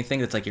for doing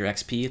things. It's like your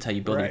XP. It's how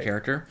you build your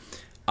character.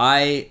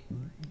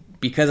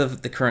 Because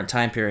of the current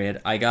time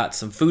period, I got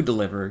some food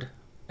delivered,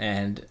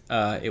 and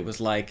it was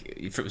like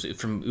it was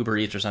from Uber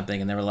Eats or something,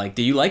 and they were like,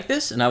 "Do you like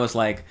this?" And I was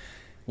like,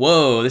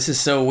 whoa, this is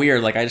so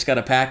weird. Like, I just got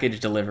a package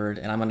delivered,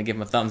 and I'm going to give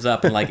them a thumbs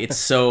up. And, like, it's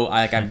so,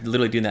 I'm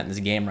literally doing that in this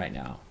game right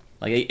now.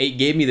 Like, it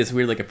gave me this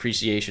weird, like,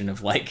 appreciation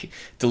of, like,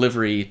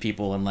 delivery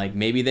people. And, like,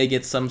 maybe they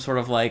get some sort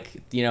of, like,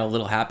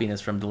 little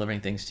happiness from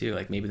delivering things, too.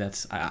 Like, maybe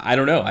that's, I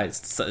don't know.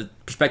 It's a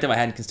perspective I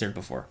hadn't considered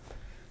before.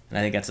 And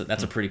I think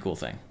that's a pretty cool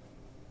thing.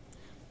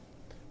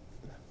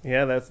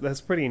 Yeah,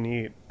 that's pretty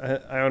neat. I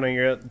don't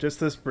know.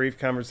 Just this brief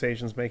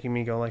conversation is making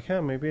me go like,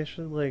 maybe I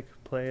should like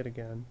play it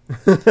again.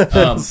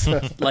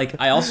 Like,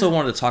 I also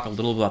wanted to talk a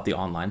little about the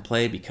online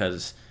play,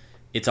 because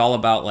it's all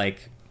about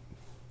like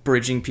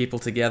bridging people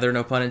together,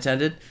 no pun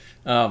intended.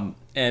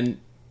 And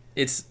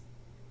it's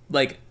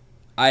like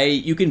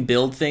you can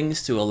build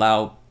things to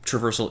allow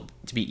traversal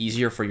to be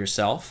easier for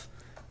yourself,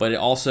 but it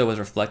also is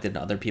reflected in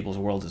other people's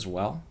worlds as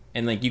well.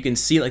 And like you can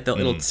see like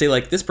it'll say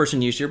like this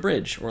person used your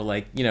bridge, or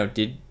like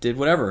did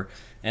whatever,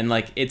 and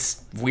like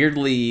it's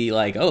weirdly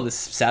like, oh, this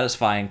is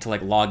satisfying to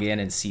like log in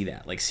and see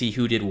that, like see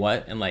who did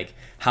what and like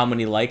how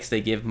many likes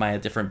they give my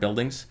different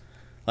buildings.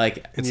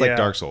 Like it's like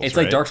Dark Souls. It's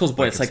right? like Dark Souls,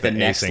 but it's like the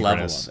next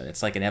level asynchronous. of it.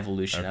 It's like an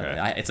evolution of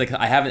it. It's like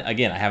I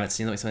haven't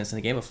seen something in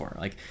the game before.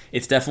 Like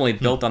it's definitely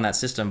built on that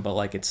system, but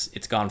like it's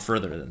gone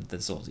further than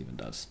Souls even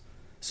does.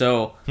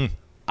 So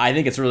I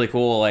think it's really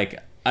cool.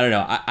 Like I don't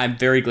know. I'm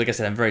very, like I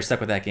said, I'm very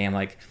stuck with that game.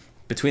 Like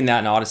between that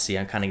and Odyssey,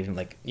 I'm kind of getting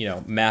like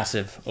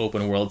massive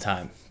open world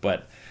time.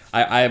 But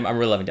I'm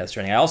really loving Death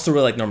Stranding. I also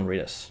really like Norman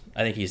Reedus.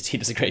 I think he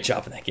does a great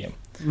job in that game.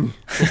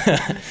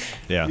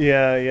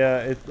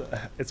 Yeah.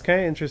 It's kind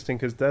of interesting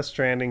because Death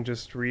Stranding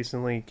just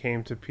recently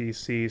came to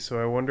PC, so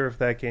I wonder if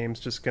that game's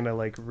just gonna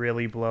like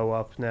really blow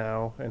up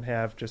now and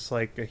have just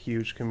like a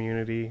huge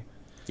community.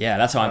 Yeah,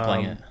 that's how I'm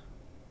playing it.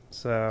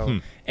 So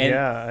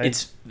and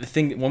it's the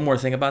thing. One more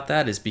thing about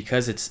that is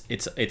because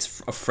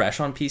it's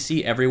fresh on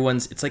PC.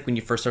 It's like when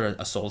you first start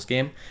a Souls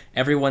game,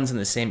 everyone's in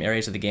the same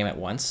areas of the game at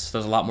once. So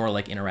there's a lot more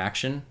like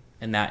interaction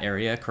in that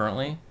area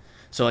currently.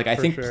 So like I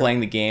think playing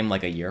the game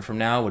like a year from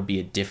now would be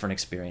a different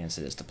experience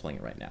it is to playing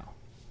it right now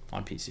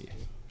on PC.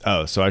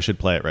 Oh, so I should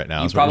play it right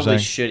now. You probably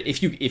should.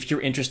 If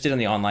you're interested in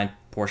the online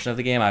portion of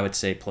the game, I would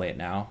say play it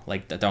now.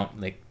 Like don't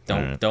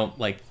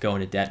like go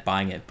into debt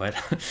buying it. But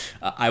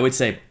I would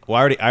say. Well,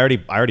 I already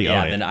own it.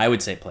 Yeah, then I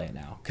would say play it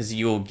now because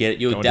you'll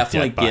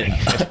definitely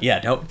get. Yeah,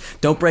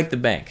 don't break the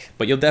bank,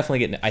 but you'll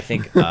definitely get. I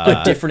think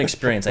a different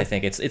experience. I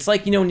think it's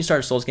like when you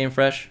start a Souls game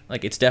fresh.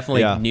 Like it's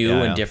definitely new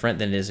and different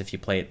than it is if you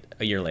play it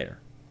a year later.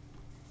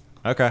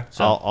 Okay,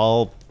 so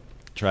I'll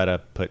try to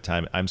put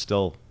time. I'm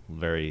still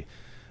very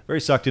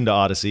sucked into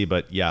Odyssey,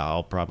 but yeah,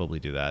 I'll probably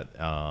do that.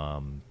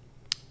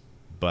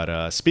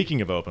 But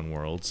speaking of open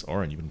worlds,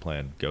 Oren, you've been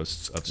playing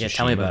Ghosts of Tsushima. Yeah,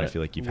 tell me about it. I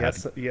feel like you've had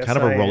kind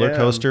of a roller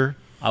coaster.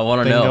 I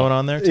want to thing know going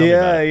on there. Tell me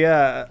about it.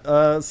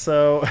 Yeah.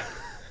 So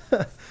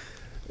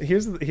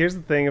here's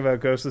the thing about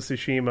Ghost of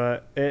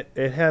Tsushima.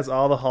 It has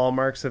all the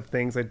hallmarks of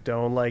things I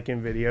don't like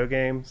in video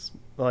games.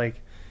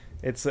 Like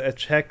it's a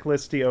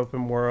checklisty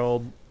open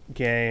world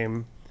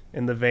game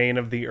in the vein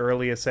of the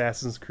early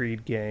Assassin's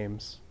Creed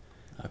games.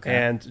 Okay.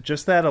 And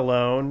just that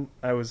alone,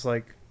 I was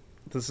like,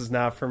 this is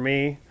not for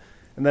me.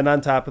 And then on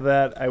top of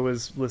that, I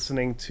was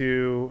listening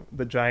to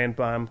the Giant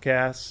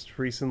Bombcast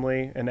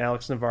recently, and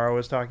Alex Navarro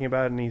was talking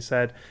about it, and he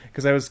said,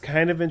 because I was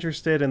kind of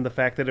interested in the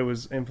fact that it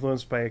was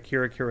influenced by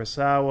Akira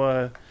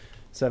Kurosawa,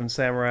 Seven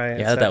Samurai,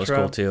 yeah, that was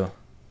cool too.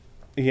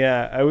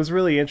 Yeah, I was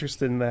really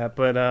interested in that,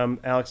 but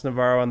Alex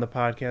Navarro on the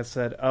podcast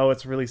said, oh,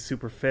 it's really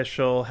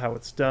superficial how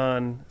it's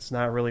done. It's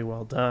not really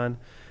well done.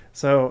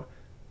 So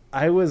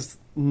I was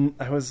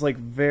like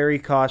very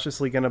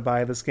cautiously going to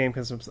buy this game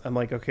because I'm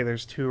like, okay,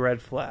 there's 2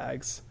 red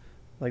flags.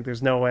 Like,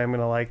 there's no way I'm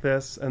going to like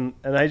this. And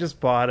I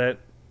just bought it,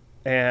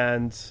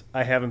 and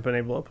I haven't been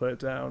able to put it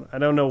down. I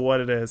don't know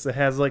what it is. It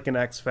has like an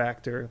X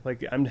factor.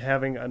 Like, I'm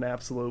having an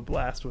absolute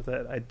blast with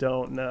it. I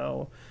don't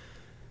know.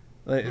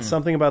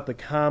 Something about the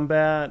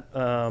combat,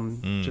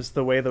 just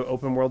the way the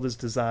open world is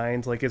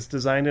designed. Like it's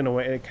designed in a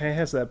way, it kind of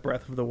has that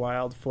Breath of the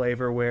Wild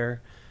flavor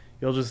where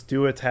you'll just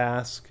do a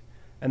task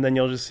and then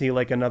you'll just see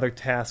like another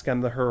task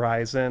on the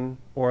horizon,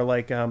 or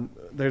like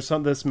there's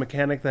this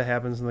mechanic that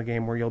happens in the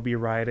game where you'll be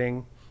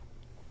riding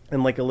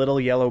and like a little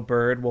yellow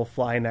bird will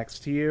fly next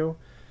to you,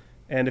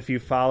 and if you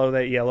follow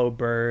that yellow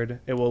bird,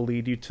 it will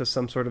lead you to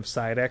some sort of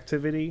side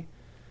activity.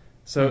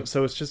 So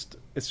it's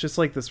just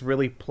like this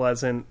really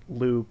pleasant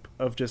loop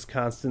of just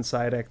constant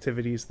side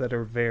activities that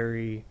are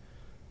very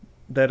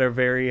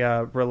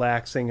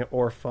relaxing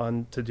or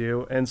fun to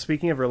do. And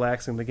speaking of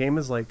relaxing, the game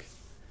is like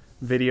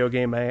video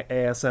game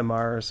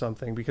ASMR or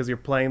something, because you're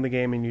playing the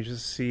game and you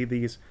just see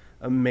these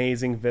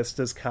amazing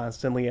vistas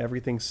constantly.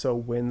 Everything's so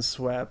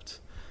windswept.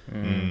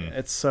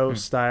 It's so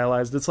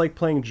stylized. It's like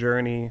playing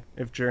Journey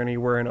if Journey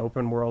were an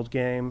open world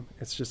game.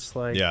 It's just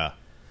like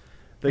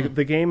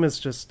the game is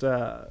just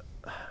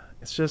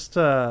it's just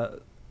an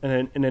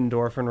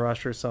endorphin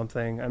rush or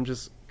something. I'm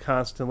just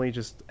constantly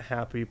just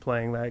happy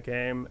playing that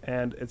game,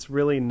 and it's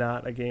really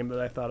not a game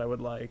that I thought I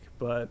would like,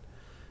 but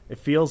it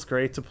feels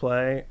great to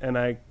play, and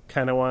I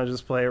kind of want to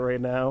just play it right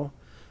now.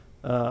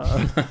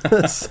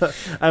 So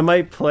I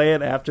might play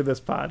it after this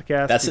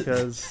podcast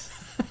because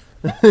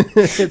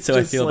it's so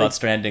I feel like, about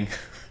Stranding.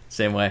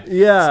 Same way.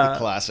 Yeah, it's the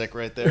classic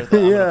right there. I'm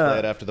gonna play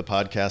it after the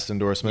podcast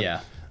endorsement.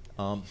 Yeah.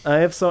 I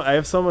have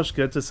so much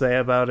good to say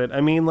about it. I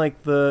mean,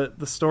 like the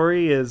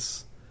story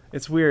is,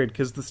 it's weird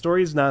because the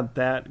story's not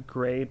that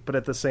great, but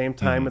at the same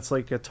time it's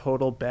like a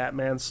total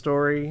Batman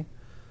story,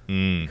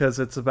 because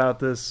it's about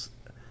this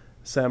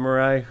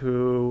samurai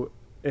who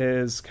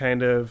is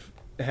kind of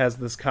has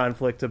this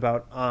conflict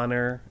about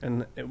honor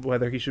and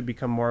whether he should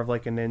become more of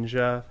like a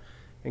ninja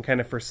and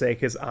kind of forsake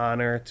his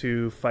honor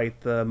to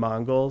fight the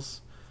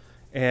Mongols.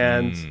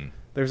 And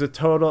there's a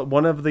total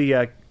one of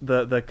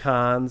the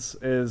cons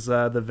is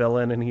the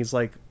villain, and he's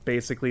like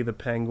basically the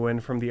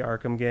Penguin from the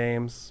Arkham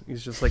games.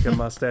 He's just like a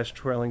mustache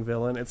twirling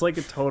villain. It's like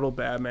a total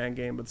Batman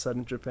game but set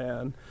in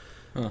Japan.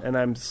 And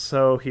I'm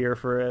so here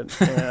for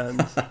it.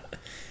 And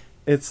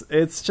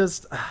it's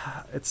just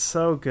it's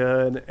so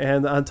good.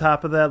 And on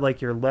top of that,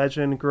 like your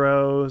legend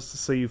grows,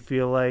 so you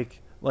feel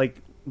like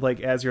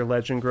as your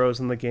legend grows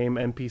in the game,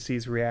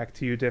 NPCs react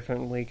to you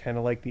differently, kind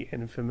of like the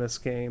Infamous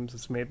games.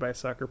 It's made by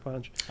Sucker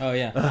Punch. Oh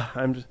yeah.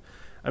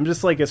 I'm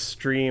just like a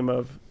stream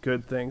of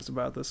good things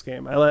about this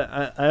game.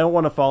 I don't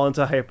want to fall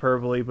into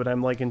hyperbole, but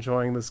I'm like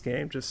enjoying this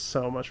game just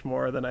so much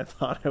more than I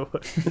thought I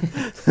would.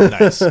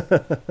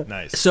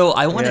 Nice. So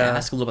I want to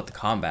ask a little about the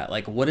combat.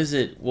 Like, what is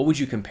it? What would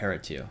you compare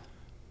it to?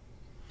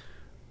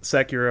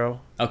 Sekiro.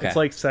 Okay. It's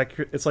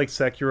like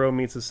Sekiro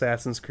meets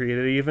Assassin's Creed.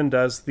 It even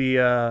does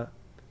the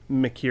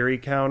Mikiri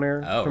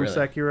counter from really?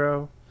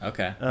 Sekiro.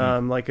 Okay.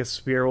 Like a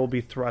spear will be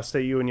thrust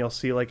at you and you'll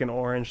see like an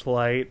orange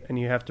light and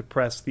you have to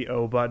press the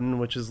O button,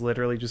 which is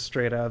literally just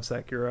straight out of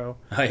Sekiro.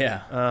 Oh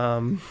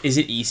yeah. Is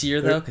it easier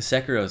though? Because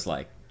Sekiro's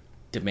like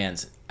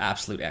demands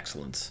absolute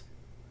excellence.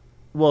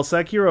 Well,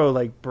 Sekiro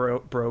like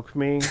broke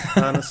me,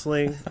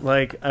 honestly.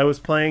 Like I was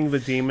playing the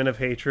Demon of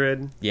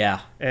Hatred. Yeah.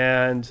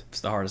 And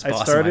it's the hardest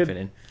boss in my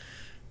opinion.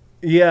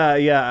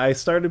 Yeah. I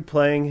started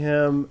playing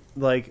him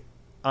like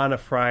on a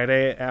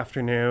Friday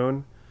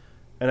afternoon,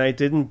 and I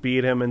didn't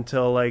beat him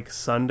until like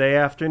Sunday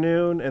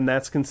afternoon, and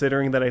that's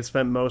considering that I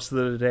spent most of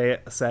the day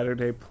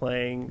Saturday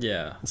playing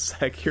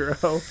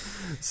Sekiro.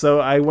 So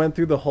I went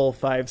through the whole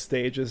 5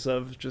 stages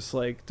of just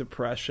like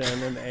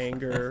depression and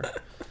anger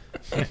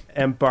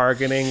and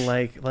bargaining,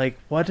 like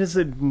what does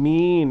it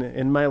mean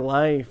in my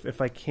life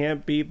if I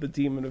can't beat the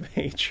Demon of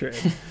Hatred?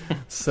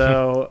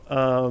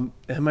 So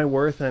am I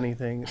worth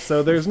anything?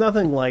 So there's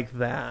nothing like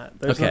that.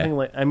 There's nothing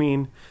like, I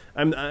mean,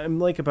 I'm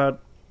like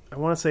about, I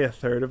want to say a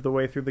third of the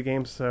way through the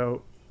game,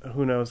 so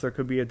who knows, there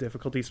could be a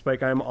difficulty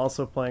spike. I'm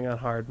also playing on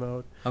hard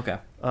mode. Okay.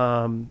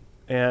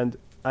 And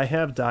I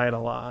have died a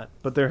lot,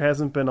 but there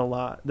hasn't been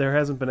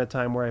a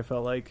time where I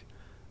felt like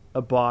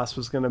a boss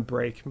was going to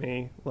break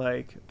me,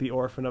 like the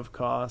Orphan of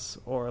Kos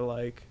or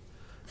like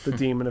the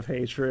Demon of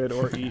Hatred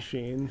or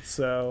Ishin.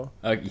 So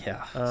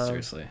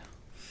seriously.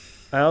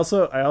 I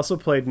also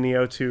played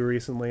Neo 2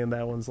 recently, and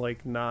that one's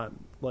like not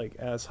like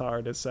as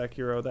hard as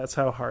Sekiro. That's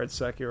how hard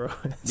Sekiro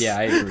is. Yeah,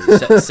 I agree.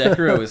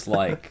 Sekiro is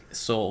like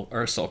Soul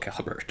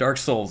Calibur, Dark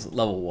Souls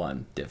level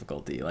 1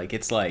 difficulty. Like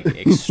it's like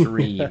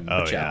extreme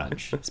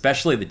challenge. Yeah.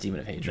 Especially the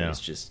Demon of Hatred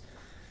is just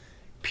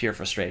pure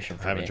frustration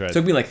for me. It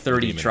took me like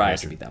 30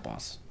 tries to beat that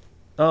boss.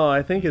 Oh,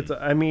 I think it's.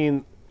 I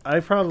mean, I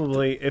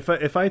probably if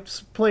I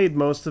played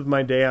most of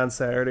my day on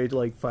Saturday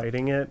like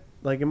fighting it.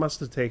 Like, it must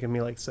have taken me,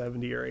 like,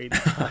 70 or 80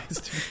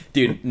 tries.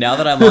 Dude, now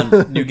that I'm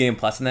on New Game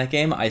Plus in that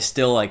game, I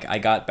still, like, I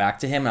got back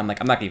to him, and I'm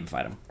like, I'm not going to even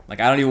fight him.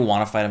 Like, I don't even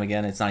want to fight him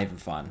again. It's not even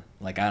fun.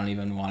 Like, I don't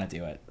even want to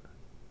do it.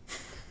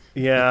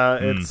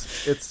 Yeah,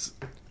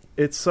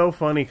 it's so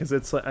funny, because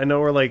it's, like, I know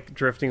we're, like,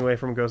 drifting away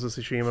from Ghost of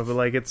Tsushima, but,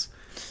 like, it's...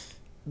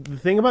 The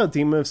thing about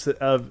Demon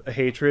of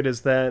Hatred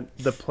is that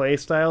the play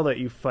style that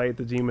you fight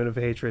the Demon of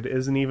Hatred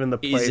isn't even the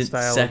play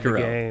style of the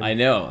game. I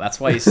know, that's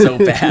why he's so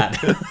bad.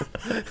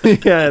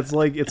 Yeah, it's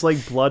like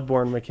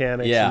Bloodborne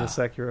mechanics in the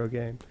Sekiro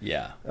game.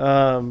 Yeah.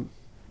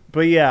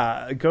 But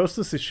yeah, Ghost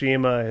of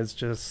Tsushima is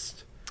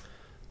just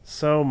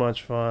so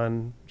much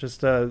fun.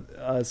 Just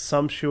a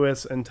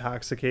sumptuous,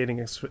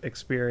 intoxicating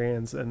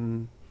experience,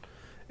 and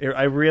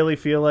I really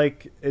feel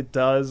like it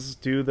does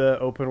do the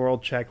open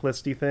world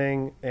checklisty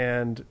thing,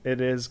 and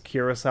it is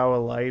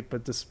Kurosawa light,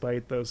 but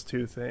despite those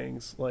two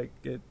things, like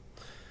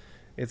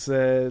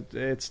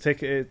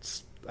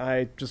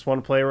I just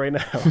want to play right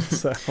now.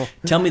 So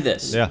tell me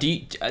this. Yeah.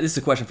 This is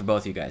a question for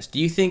both of you guys. Do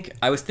you think,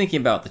 I was thinking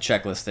about the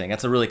checklist thing.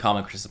 That's a really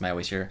common criticism I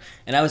always hear.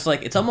 And I was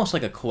like, it's almost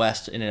like a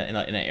quest in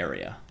an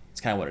area. It's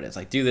kind of what it is.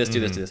 Like, do this,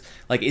 do this, do this.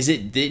 Like, is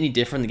it any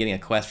different than getting a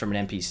quest from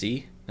an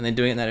NPC and then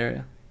doing it in that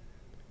area?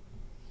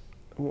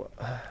 well,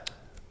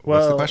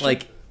 What's the question?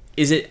 Like,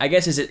 is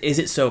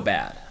it so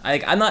bad?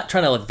 I'm not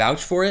trying to like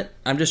vouch for it.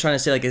 I'm just trying to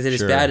say, like, is it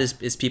Sure. as bad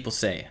as people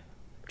say?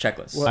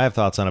 Checklist. I have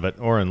thoughts on it, but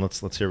Oren, let's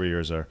hear what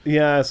yours are.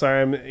 Yeah,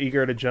 sorry, I'm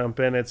eager to jump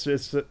in. It's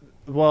just,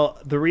 well,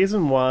 the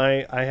reason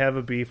why I have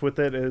a beef with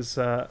it is,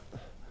 and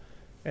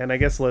I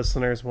guess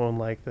listeners won't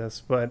like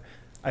this, but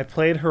I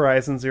played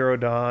Horizon Zero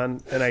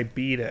Dawn and I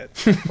beat it,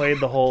 played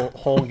the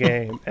whole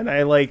game, and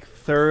I like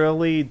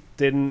thoroughly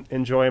didn't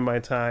enjoy my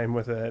time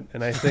with it.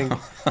 And I think,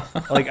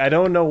 like, I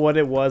don't know what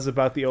it was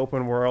about the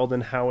open world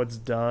and how it's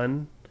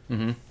done.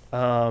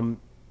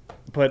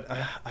 But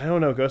I don't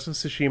know. Ghost of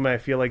Tsushima, I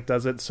feel like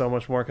does it so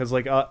much more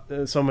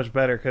so much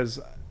better. Because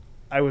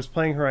I was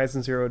playing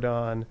Horizon Zero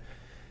Dawn,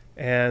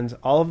 and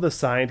all of the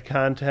side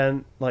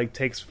content like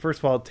first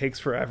of all, it takes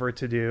forever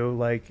to do.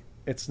 Like,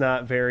 it's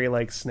not very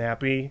like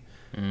snappy,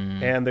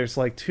 and there's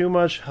like too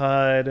much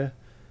HUD.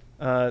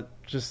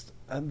 Just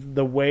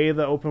the way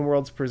the open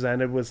world's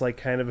presented was like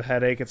kind of a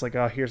headache. It's like,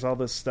 oh, here's all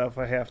this stuff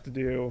I have to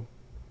do.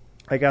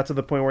 I got to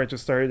the point where I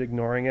just started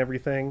ignoring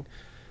everything,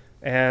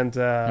 and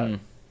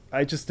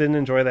I just didn't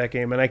enjoy that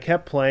game, and I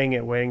kept playing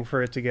it, waiting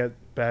for it to get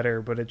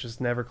better, but it just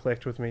never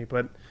clicked with me.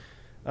 But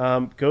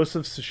Ghost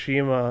of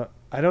Tsushima,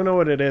 I don't know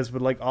what it is,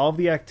 but like all of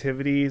the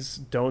activities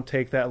don't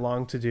take that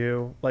long to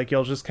do. Like,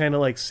 you'll just kind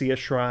of like see a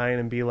shrine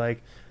and be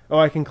like, oh,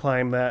 I can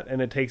climb that,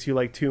 and it takes you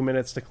like 2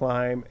 minutes to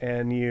climb,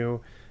 and you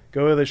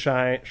go to the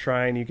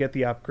shrine, you get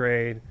the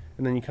upgrade,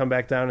 and then you come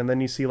back down, and then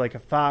you see like a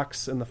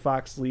fox, and the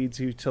fox leads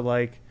you to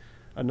like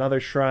another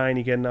shrine,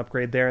 you get an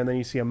upgrade there, and then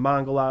you see a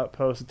Mongol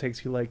outpost. It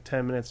takes you like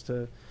 10 minutes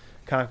to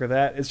conquer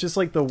that. It's just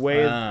like the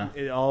way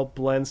it all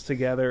blends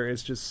together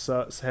is just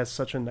has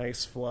such a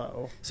nice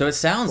flow. So it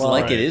sounds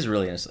like it is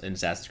really an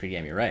Assassin's Creed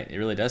game. You're right. It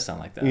really does sound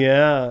like that.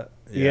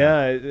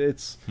 Yeah.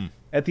 It's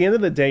at the end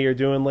of the day, you're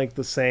doing like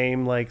the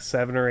same like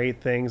 7 or 8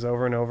 things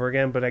over and over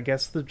again. But I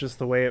guess just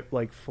the way it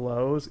like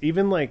flows,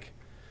 even like,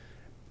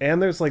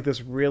 and there's like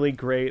this really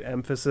great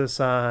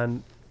emphasis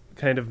on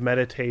kind of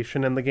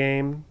meditation in the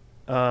game,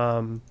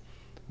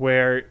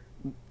 where,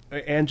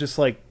 and just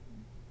like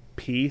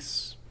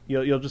peace.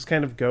 You'll just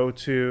kind of go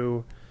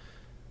to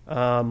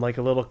like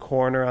a little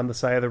corner on the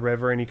side of the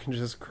river, and you can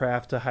just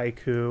craft a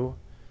haiku,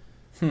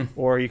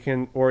 or you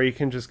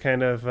can just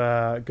kind of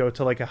go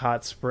to like a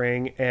hot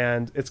spring,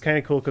 and it's kind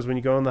of cool because when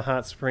you go in the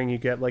hot spring, you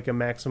get like a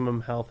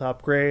maximum health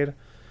upgrade.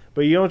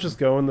 But you don't just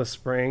go in the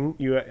spring;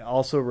 you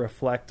also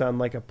reflect on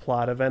like a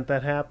plot event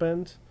that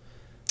happened.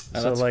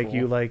 So like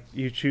cool.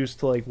 you choose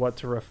to like what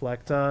to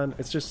reflect on.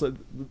 It's just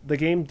the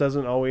game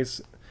doesn't always.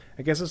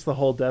 I guess it's the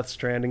whole Death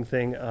Stranding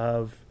thing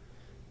of.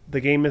 The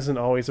game isn't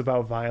always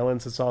about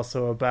violence. It's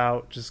also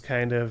about just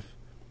kind of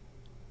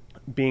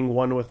being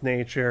one with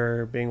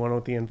nature, being one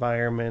with the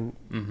environment,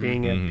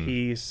 being at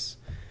peace.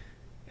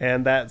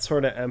 And that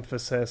sort of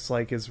emphasis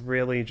like is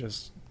really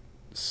just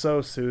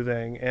so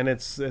soothing. And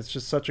it's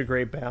just such a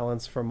great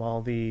balance from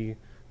all the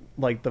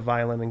like the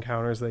violent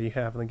encounters that you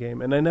have in the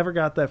game. And I never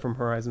got that from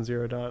Horizon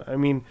Zero Dawn. I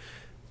mean,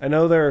 I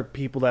know there are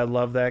people that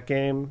love that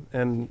game,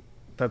 and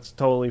that's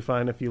totally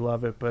fine if you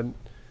love it, but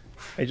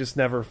I just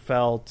never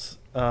felt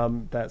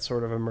that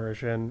sort of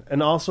immersion.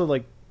 And also,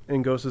 like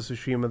in Ghost of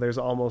Tsushima, there's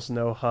almost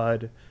no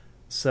HUD,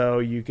 so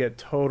you get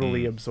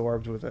totally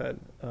absorbed with it.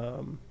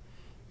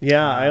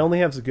 I only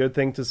have good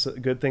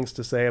things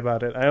to say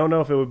about it. I don't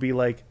know if it would be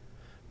like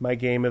my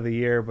game of the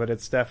year, but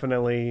it's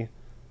definitely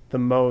the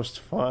most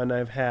fun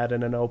I've had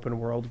in an open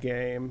world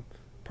game,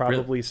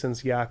 probably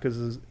since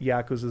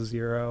Yakuza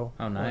 0.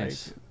 Oh,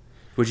 nice.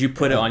 Would you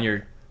put it on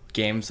your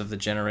games of the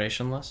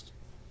generation list?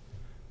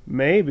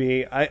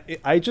 Maybe.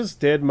 I just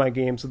did my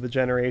games of the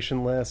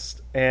generation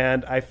list,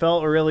 and I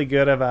felt really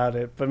good about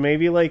it. But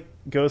maybe like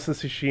Ghost of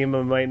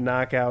Tsushima might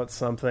knock out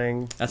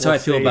something. That's how I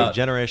feel about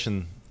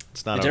generation.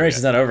 It's not. The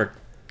generation's not over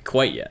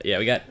quite yet. Yeah,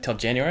 we got till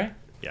January.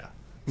 Yeah,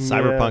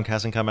 Cyberpunk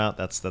hasn't come out.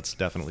 That's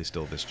definitely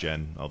still this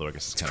gen. Although I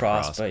guess it's kind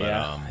cross, of cross. but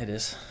yeah, it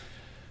is.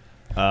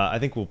 I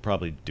think we'll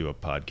probably do a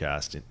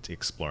podcast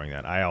exploring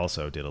that. I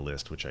also did a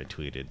list which I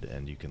tweeted,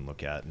 and you can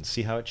look at and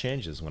see how it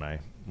changes when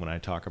I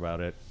talk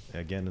about it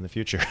again in the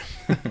future.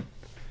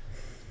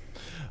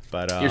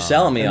 But you're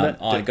selling me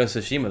on Ghost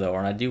of Tsushima though,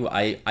 and I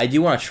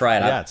do want to try it.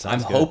 Yeah, it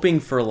sounds good.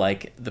 Hoping for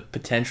like the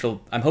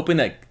potential. I'm hoping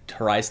that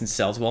Horizon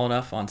sells well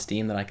enough on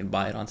Steam that I can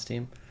buy it on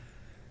Steam.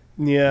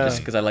 Yeah, just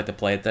because I like to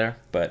play it there.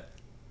 But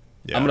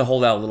I'm gonna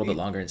hold out a little bit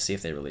longer and see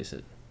if they release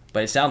it.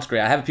 But it sounds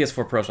great. I have a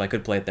PS4 Pro, so I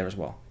could play it there as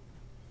well.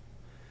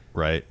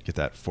 Right, get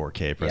that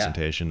 4K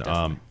presentation.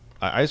 Yeah,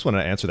 I just want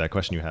to answer that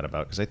question you had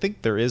about, because I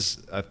think there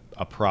is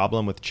a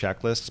problem with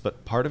checklists,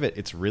 but part of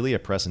it's really a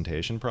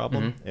presentation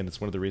problem, and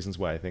it's one of the reasons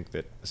why I think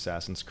that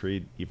Assassin's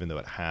Creed, even though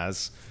it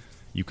has,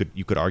 you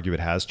could argue it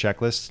has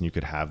checklists, and you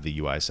could have the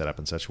UI set up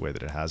in such a way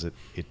that it has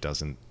it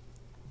doesn't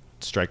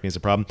strike me as a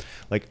problem.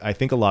 Like, I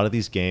think a lot of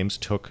these games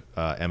took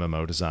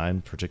MMO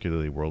design,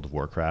 particularly World of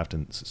Warcraft,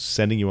 and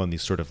sending you on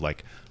these sort of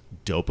like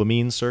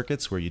dopamine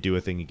circuits where you do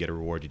a thing, you get a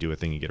reward, you do a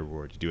thing, you get a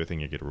reward, you do a thing,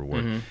 you get a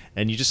reward.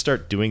 And you just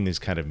start doing these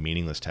kind of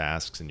meaningless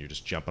tasks, and you're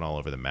just jumping all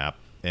over the map.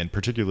 And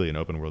particularly in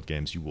open world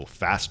games, you will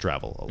fast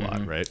travel a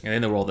lot, right? And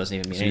then the world doesn't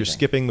even mean anything. You're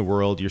skipping the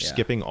world. You're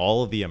skipping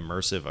all of the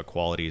immersive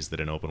qualities that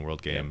an open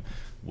world game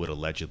would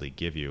allegedly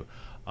give you.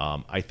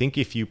 I think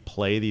if you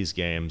play these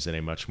games in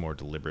a much more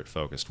deliberate,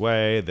 focused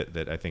way,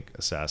 that I think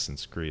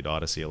Assassin's Creed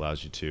Odyssey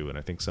allows you to, and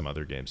I think some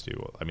other games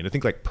do. I mean, I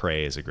think like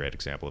Prey is a great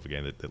example of a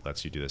game that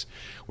lets you do this,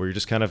 where you're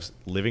just kind of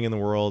living in the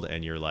world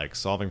and you're like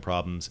solving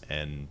problems,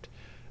 and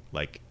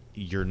like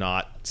you're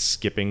not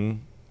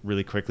skipping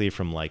really quickly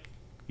from like,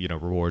 you know,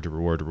 reward to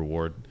reward to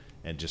reward,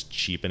 and just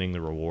cheapening the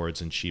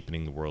rewards and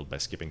cheapening the world by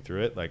skipping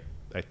through it. Like,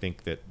 I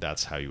think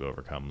that's how you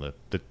overcome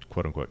the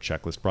quote unquote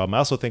checklist problem. I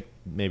also think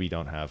maybe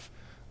don't have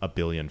a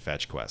billion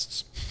fetch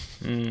quests.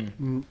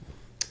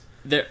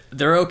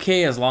 They're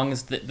okay as long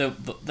as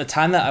the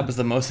time that I was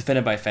the most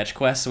offended by fetch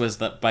quests was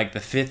like the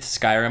 5th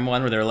Skyrim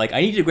one, where they're like, I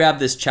need to grab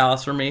this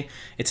chalice for me.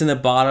 It's in the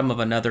bottom of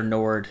another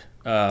Nord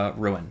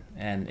ruin,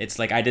 and it's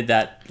like I did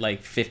that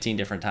like 15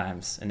 different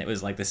times, and it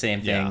was like the same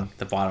thing,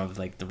 the bottom of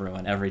like the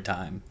ruin every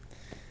time.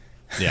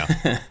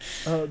 Yeah.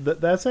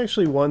 That's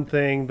actually one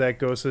thing that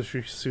Ghost of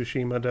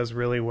Tsushima does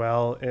really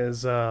well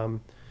is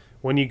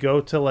when you go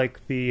to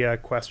like the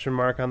question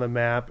mark on the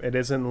map, it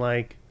isn't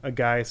like a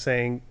guy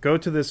saying, go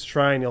to this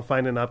shrine, you'll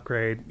find an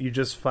upgrade. You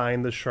just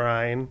find the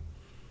shrine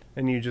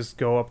and you just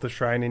go up the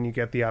shrine and you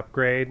get the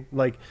upgrade.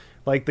 Like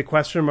the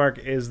question mark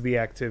is the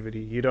activity.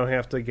 You don't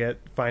have to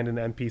find an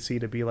NPC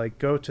to be like,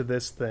 go to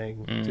this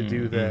thing to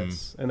do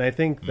this. And I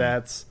think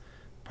that's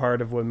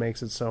part of what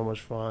makes it so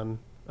much fun.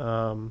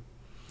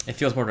 It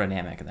feels more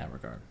dynamic in that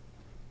regard.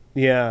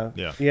 Yeah.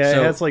 So, it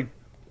has like,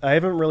 I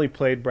haven't really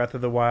played Breath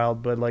of the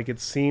Wild, but like it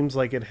seems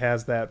like it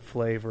has that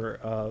flavor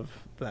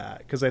of that,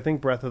 because I think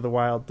Breath of the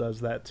Wild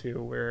does that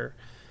too, where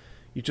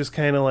you just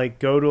kind of like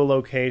go to a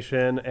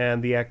location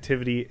and the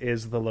activity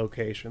is the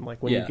location.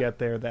 Like when you get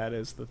there, that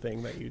is the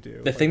thing that you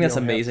do. The thing that's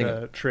amazing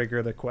to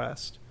trigger the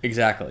quest.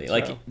 Exactly. So.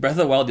 Like Breath of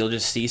the Wild, you'll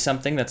just see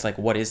something that's like,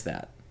 what is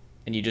that?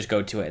 And you just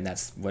go to it, and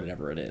that's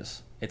whatever it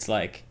is. It's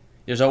like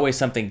there's always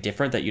something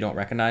different that you don't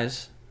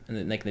recognize. And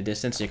then, like in the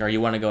distance, like, or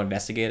you want to go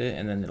investigate it,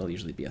 and then it'll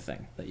usually be a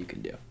thing that you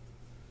can do.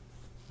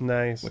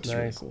 Nice.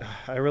 Really cool.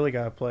 I really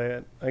gotta play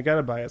it. I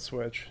gotta buy a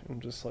Switch.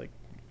 I'm just like,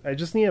 I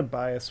just need to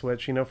buy a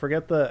Switch. You know,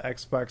 forget the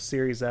Xbox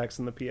Series X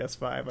and the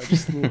PS5. I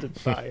just need to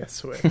buy a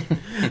Switch.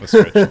 A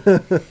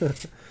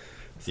Switch.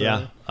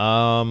 Yeah.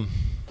 All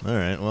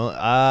right. Well,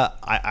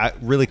 I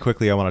really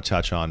quickly I want to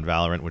touch on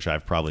Valorant, which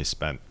I've probably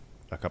spent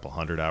a couple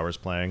hundred hours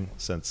playing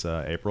since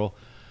April.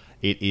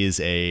 It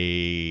is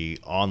a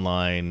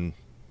online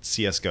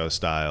CSGO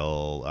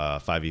style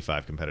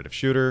 5v5 competitive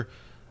shooter.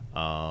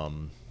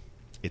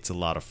 It's a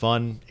lot of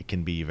fun. It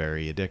can be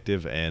very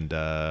addictive, and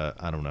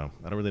I don't know.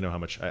 I don't really know how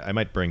much. I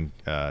might bring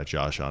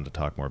Josh on to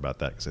talk more about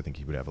that, because I think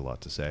he would have a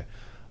lot to say.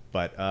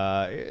 But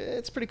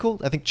it's pretty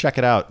cool. I think check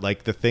it out.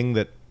 Like, the thing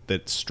that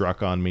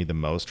struck on me the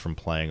most from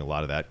playing a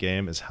lot of that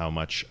game is how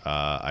much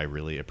I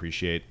really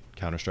appreciate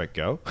Counter-Strike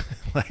Go.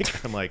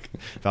 Like, I'm like,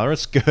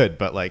 Valorant's good,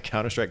 but like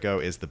Counter-Strike Go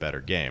is the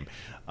better game.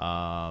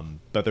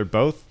 But they're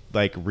both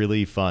like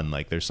really fun.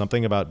 Like, there's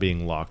something about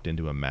being locked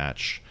into a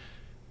match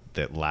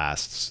that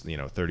lasts,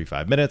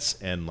 35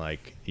 minutes, and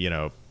like, you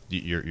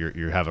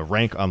have a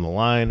rank on the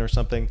line or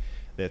something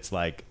that's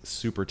like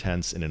super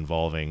tense and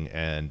involving,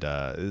 and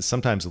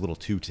sometimes a little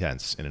too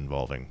tense and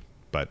involving,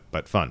 but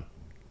fun.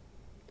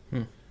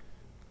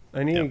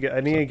 I need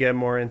to get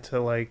more into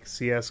like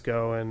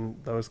CS:GO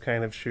and those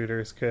kind of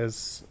shooters,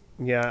 because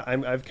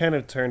I've kind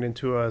of turned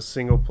into a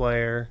single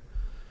player.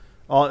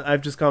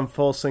 I've just gone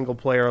full single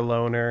player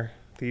loner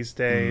these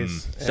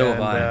days. So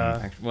have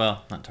I.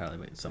 Well, not entirely,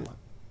 but somewhat.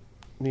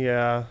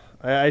 Yeah,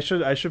 I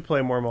should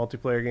play more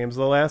multiplayer games.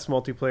 The last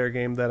multiplayer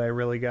game that I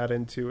really got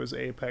into was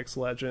Apex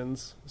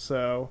Legends.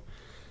 So,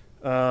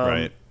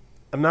 right.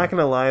 I'm not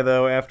gonna lie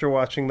though. After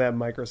watching that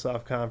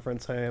Microsoft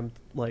conference, I am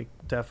like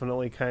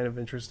definitely kind of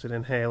interested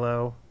in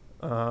Halo.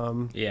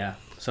 Yeah,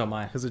 so am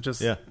I. Because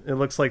it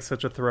looks like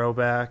such a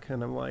throwback,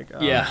 and I'm like,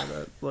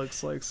 that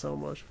looks like so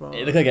much fun.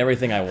 It looked like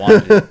everything I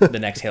wanted the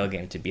next Halo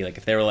game to be. Like,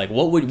 if they were like,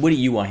 what do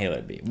you want Halo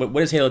to be?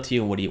 What is Halo to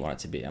you, and what do you want it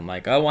to be? I'm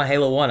like, I want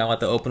Halo 1. I want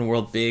the open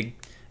world, big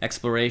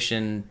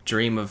exploration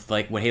dream of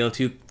like what Halo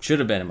 2 should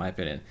have been, in my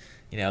opinion.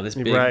 This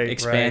big,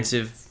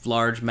 expansive,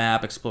 large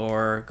map,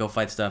 explore, go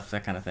fight stuff,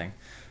 that kind of thing.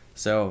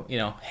 So,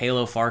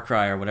 Halo, Far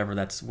Cry, or whatever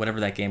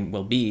that game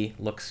will be,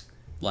 looks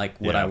like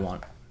what I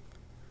want.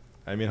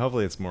 I mean,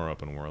 hopefully it's more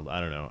open world.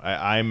 I don't know.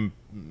 I mean,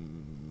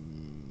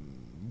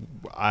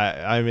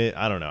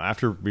 I don't know.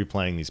 After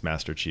replaying these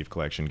Master Chief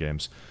Collection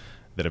games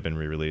that have been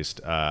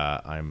re-released,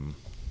 I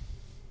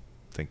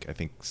think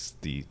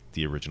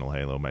the original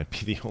Halo might be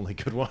the only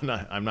good one.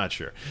 I'm not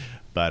sure,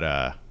 but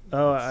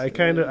I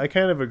kind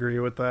of agree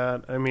with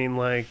that. I mean,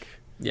 like,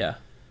 yeah.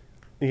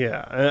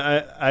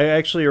 I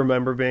actually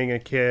remember being a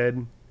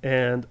kid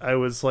and I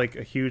was like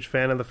a huge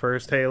fan of the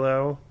first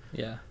Halo.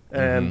 Yeah.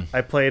 And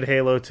I played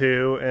Halo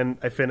 2, and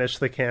I finished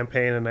the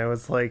campaign, and I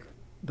was like,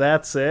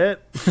 that's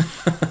it?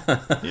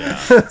 Yeah.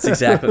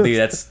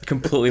 That's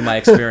completely my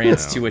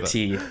experience to a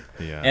T.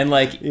 Yeah. And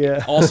like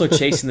also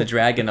chasing the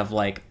dragon of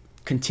like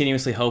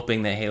continuously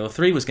hoping that Halo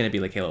 3 was going to be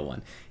like Halo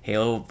 1.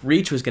 Halo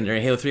Reach was going to, or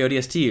Halo 3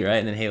 ODST, right?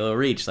 And then Halo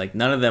Reach. Like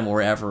none of them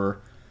were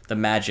ever the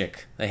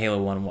magic that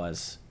Halo 1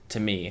 was to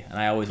me. And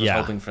I always was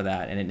hoping for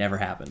that, and it never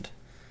happened.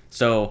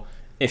 So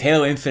if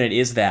Halo Infinite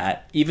is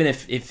that, even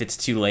if it's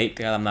too late,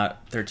 God, I'm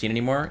not 13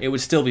 anymore, it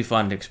would still be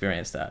fun to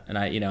experience that. And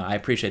I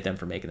appreciate them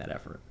for making that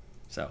effort.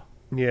 So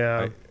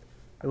yeah,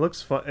 it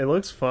looks fun. It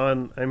looks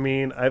fun. I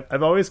mean,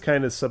 I've always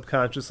kind of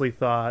subconsciously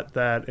thought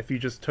that if you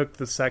just took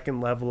the second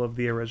level of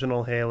the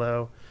original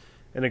Halo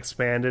and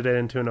expanded it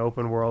into an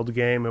open world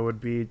game, it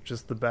would be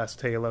just the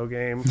best Halo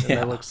game.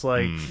 And that looks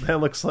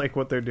like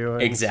what they're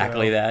doing.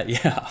 Exactly that.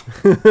 Yeah.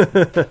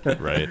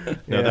 Right.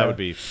 No, that would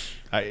be.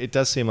 It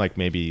does seem like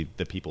maybe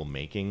the people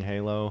making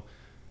Halo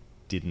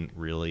didn't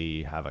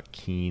really have a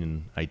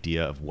keen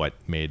idea of what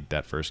made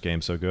that first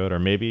game so good, or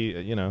maybe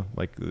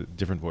like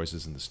different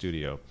voices in the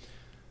studio,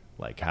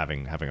 like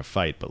having a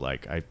fight. But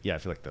like I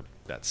feel like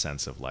that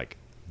sense of like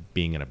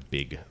being in a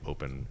big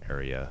open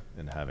area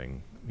and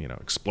having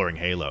exploring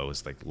Halo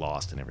is like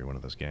lost in every one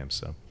of those games.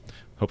 So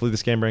hopefully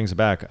this game brings it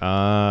back.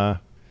 I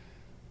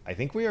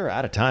think we are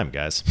out of time,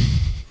 guys.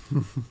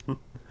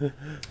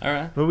 All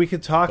right. But we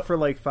could talk for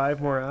like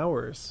 5 more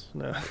hours.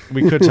 No.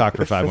 We could talk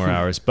for 5 more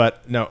hours.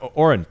 But no,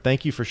 Oren,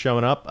 thank you for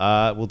showing up.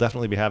 We'll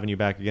definitely be having you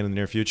back again in the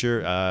near future.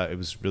 It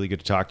was really good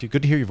to talk to you.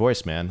 Good to hear your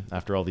voice, man,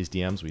 after all these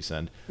DMs we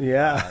send.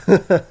 Yeah.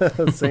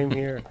 Same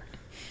here.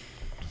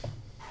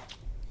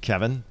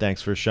 Kevin,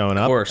 thanks for showing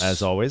up,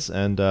 as always.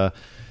 And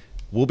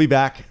we'll be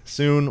back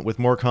soon with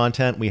more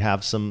content. We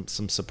have some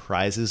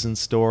surprises in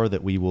store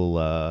that we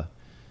will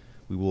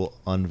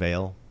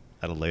unveil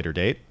at a later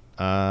date.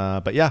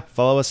 But yeah,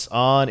 follow us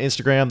on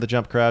Instagram, The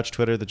Jump Crouch,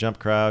 Twitter, The Jump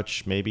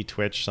Crouch, maybe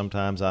Twitch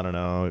sometimes. I don't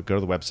know. Go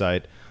to the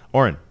website.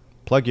 Oren,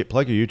 plug your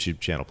YouTube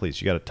channel, please.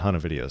 You got a ton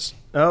of videos.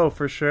 Oh,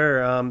 for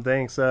sure.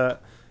 Thanks.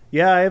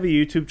 Yeah, I have a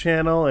YouTube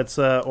channel. It's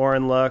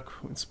Oren Luck.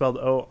 It's spelled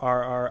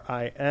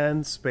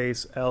ORRIN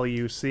space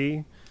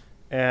LUC.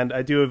 And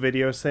I do a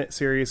video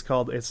series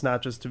called It's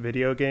Not Just a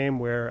Video Game,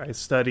 where I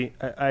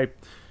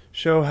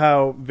show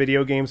how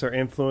video games are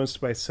influenced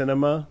by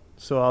cinema.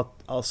 So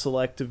I'll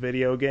select a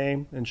video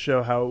game and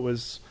show how it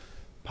was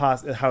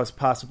how it's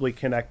possibly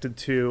connected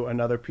to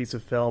another piece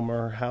of film,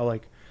 or how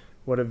like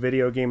what a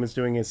video game is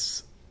doing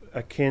is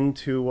akin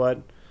to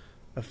what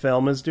a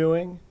film is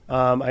doing.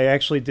 I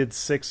actually did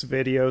 6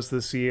 videos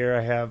this year.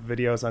 I have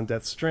videos on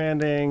Death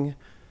Stranding,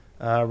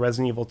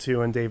 Resident Evil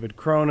 2 and David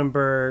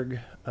Cronenberg.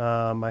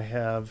 I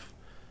have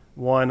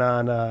one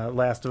on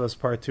Last of Us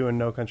Part 2 and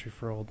No Country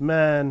for Old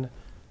Men,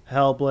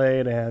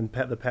 Hellblade, and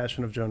The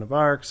Passion of Joan of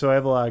Arc. So I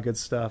have a lot of good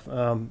stuff.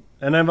 And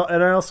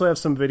I also have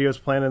some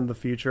videos planned in the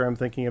future. I'm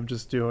thinking of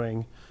just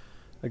doing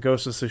a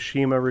Ghost of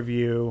Tsushima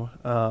review.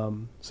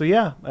 So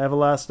yeah, I have a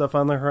lot of stuff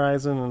on the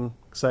horizon, and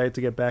excited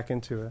to get back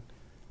into it.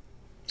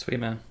 Sweet,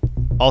 man.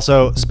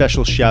 Also,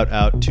 special shout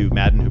out to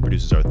Madden, who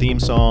produces our theme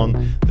song,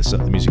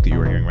 the music that you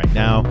are hearing right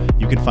now.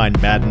 You can find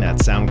Madden at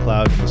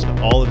SoundCloud and listen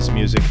to all of his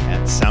music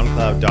at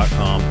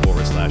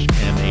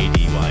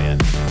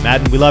soundcloud.com/MADYN.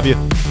 Madden, we love you.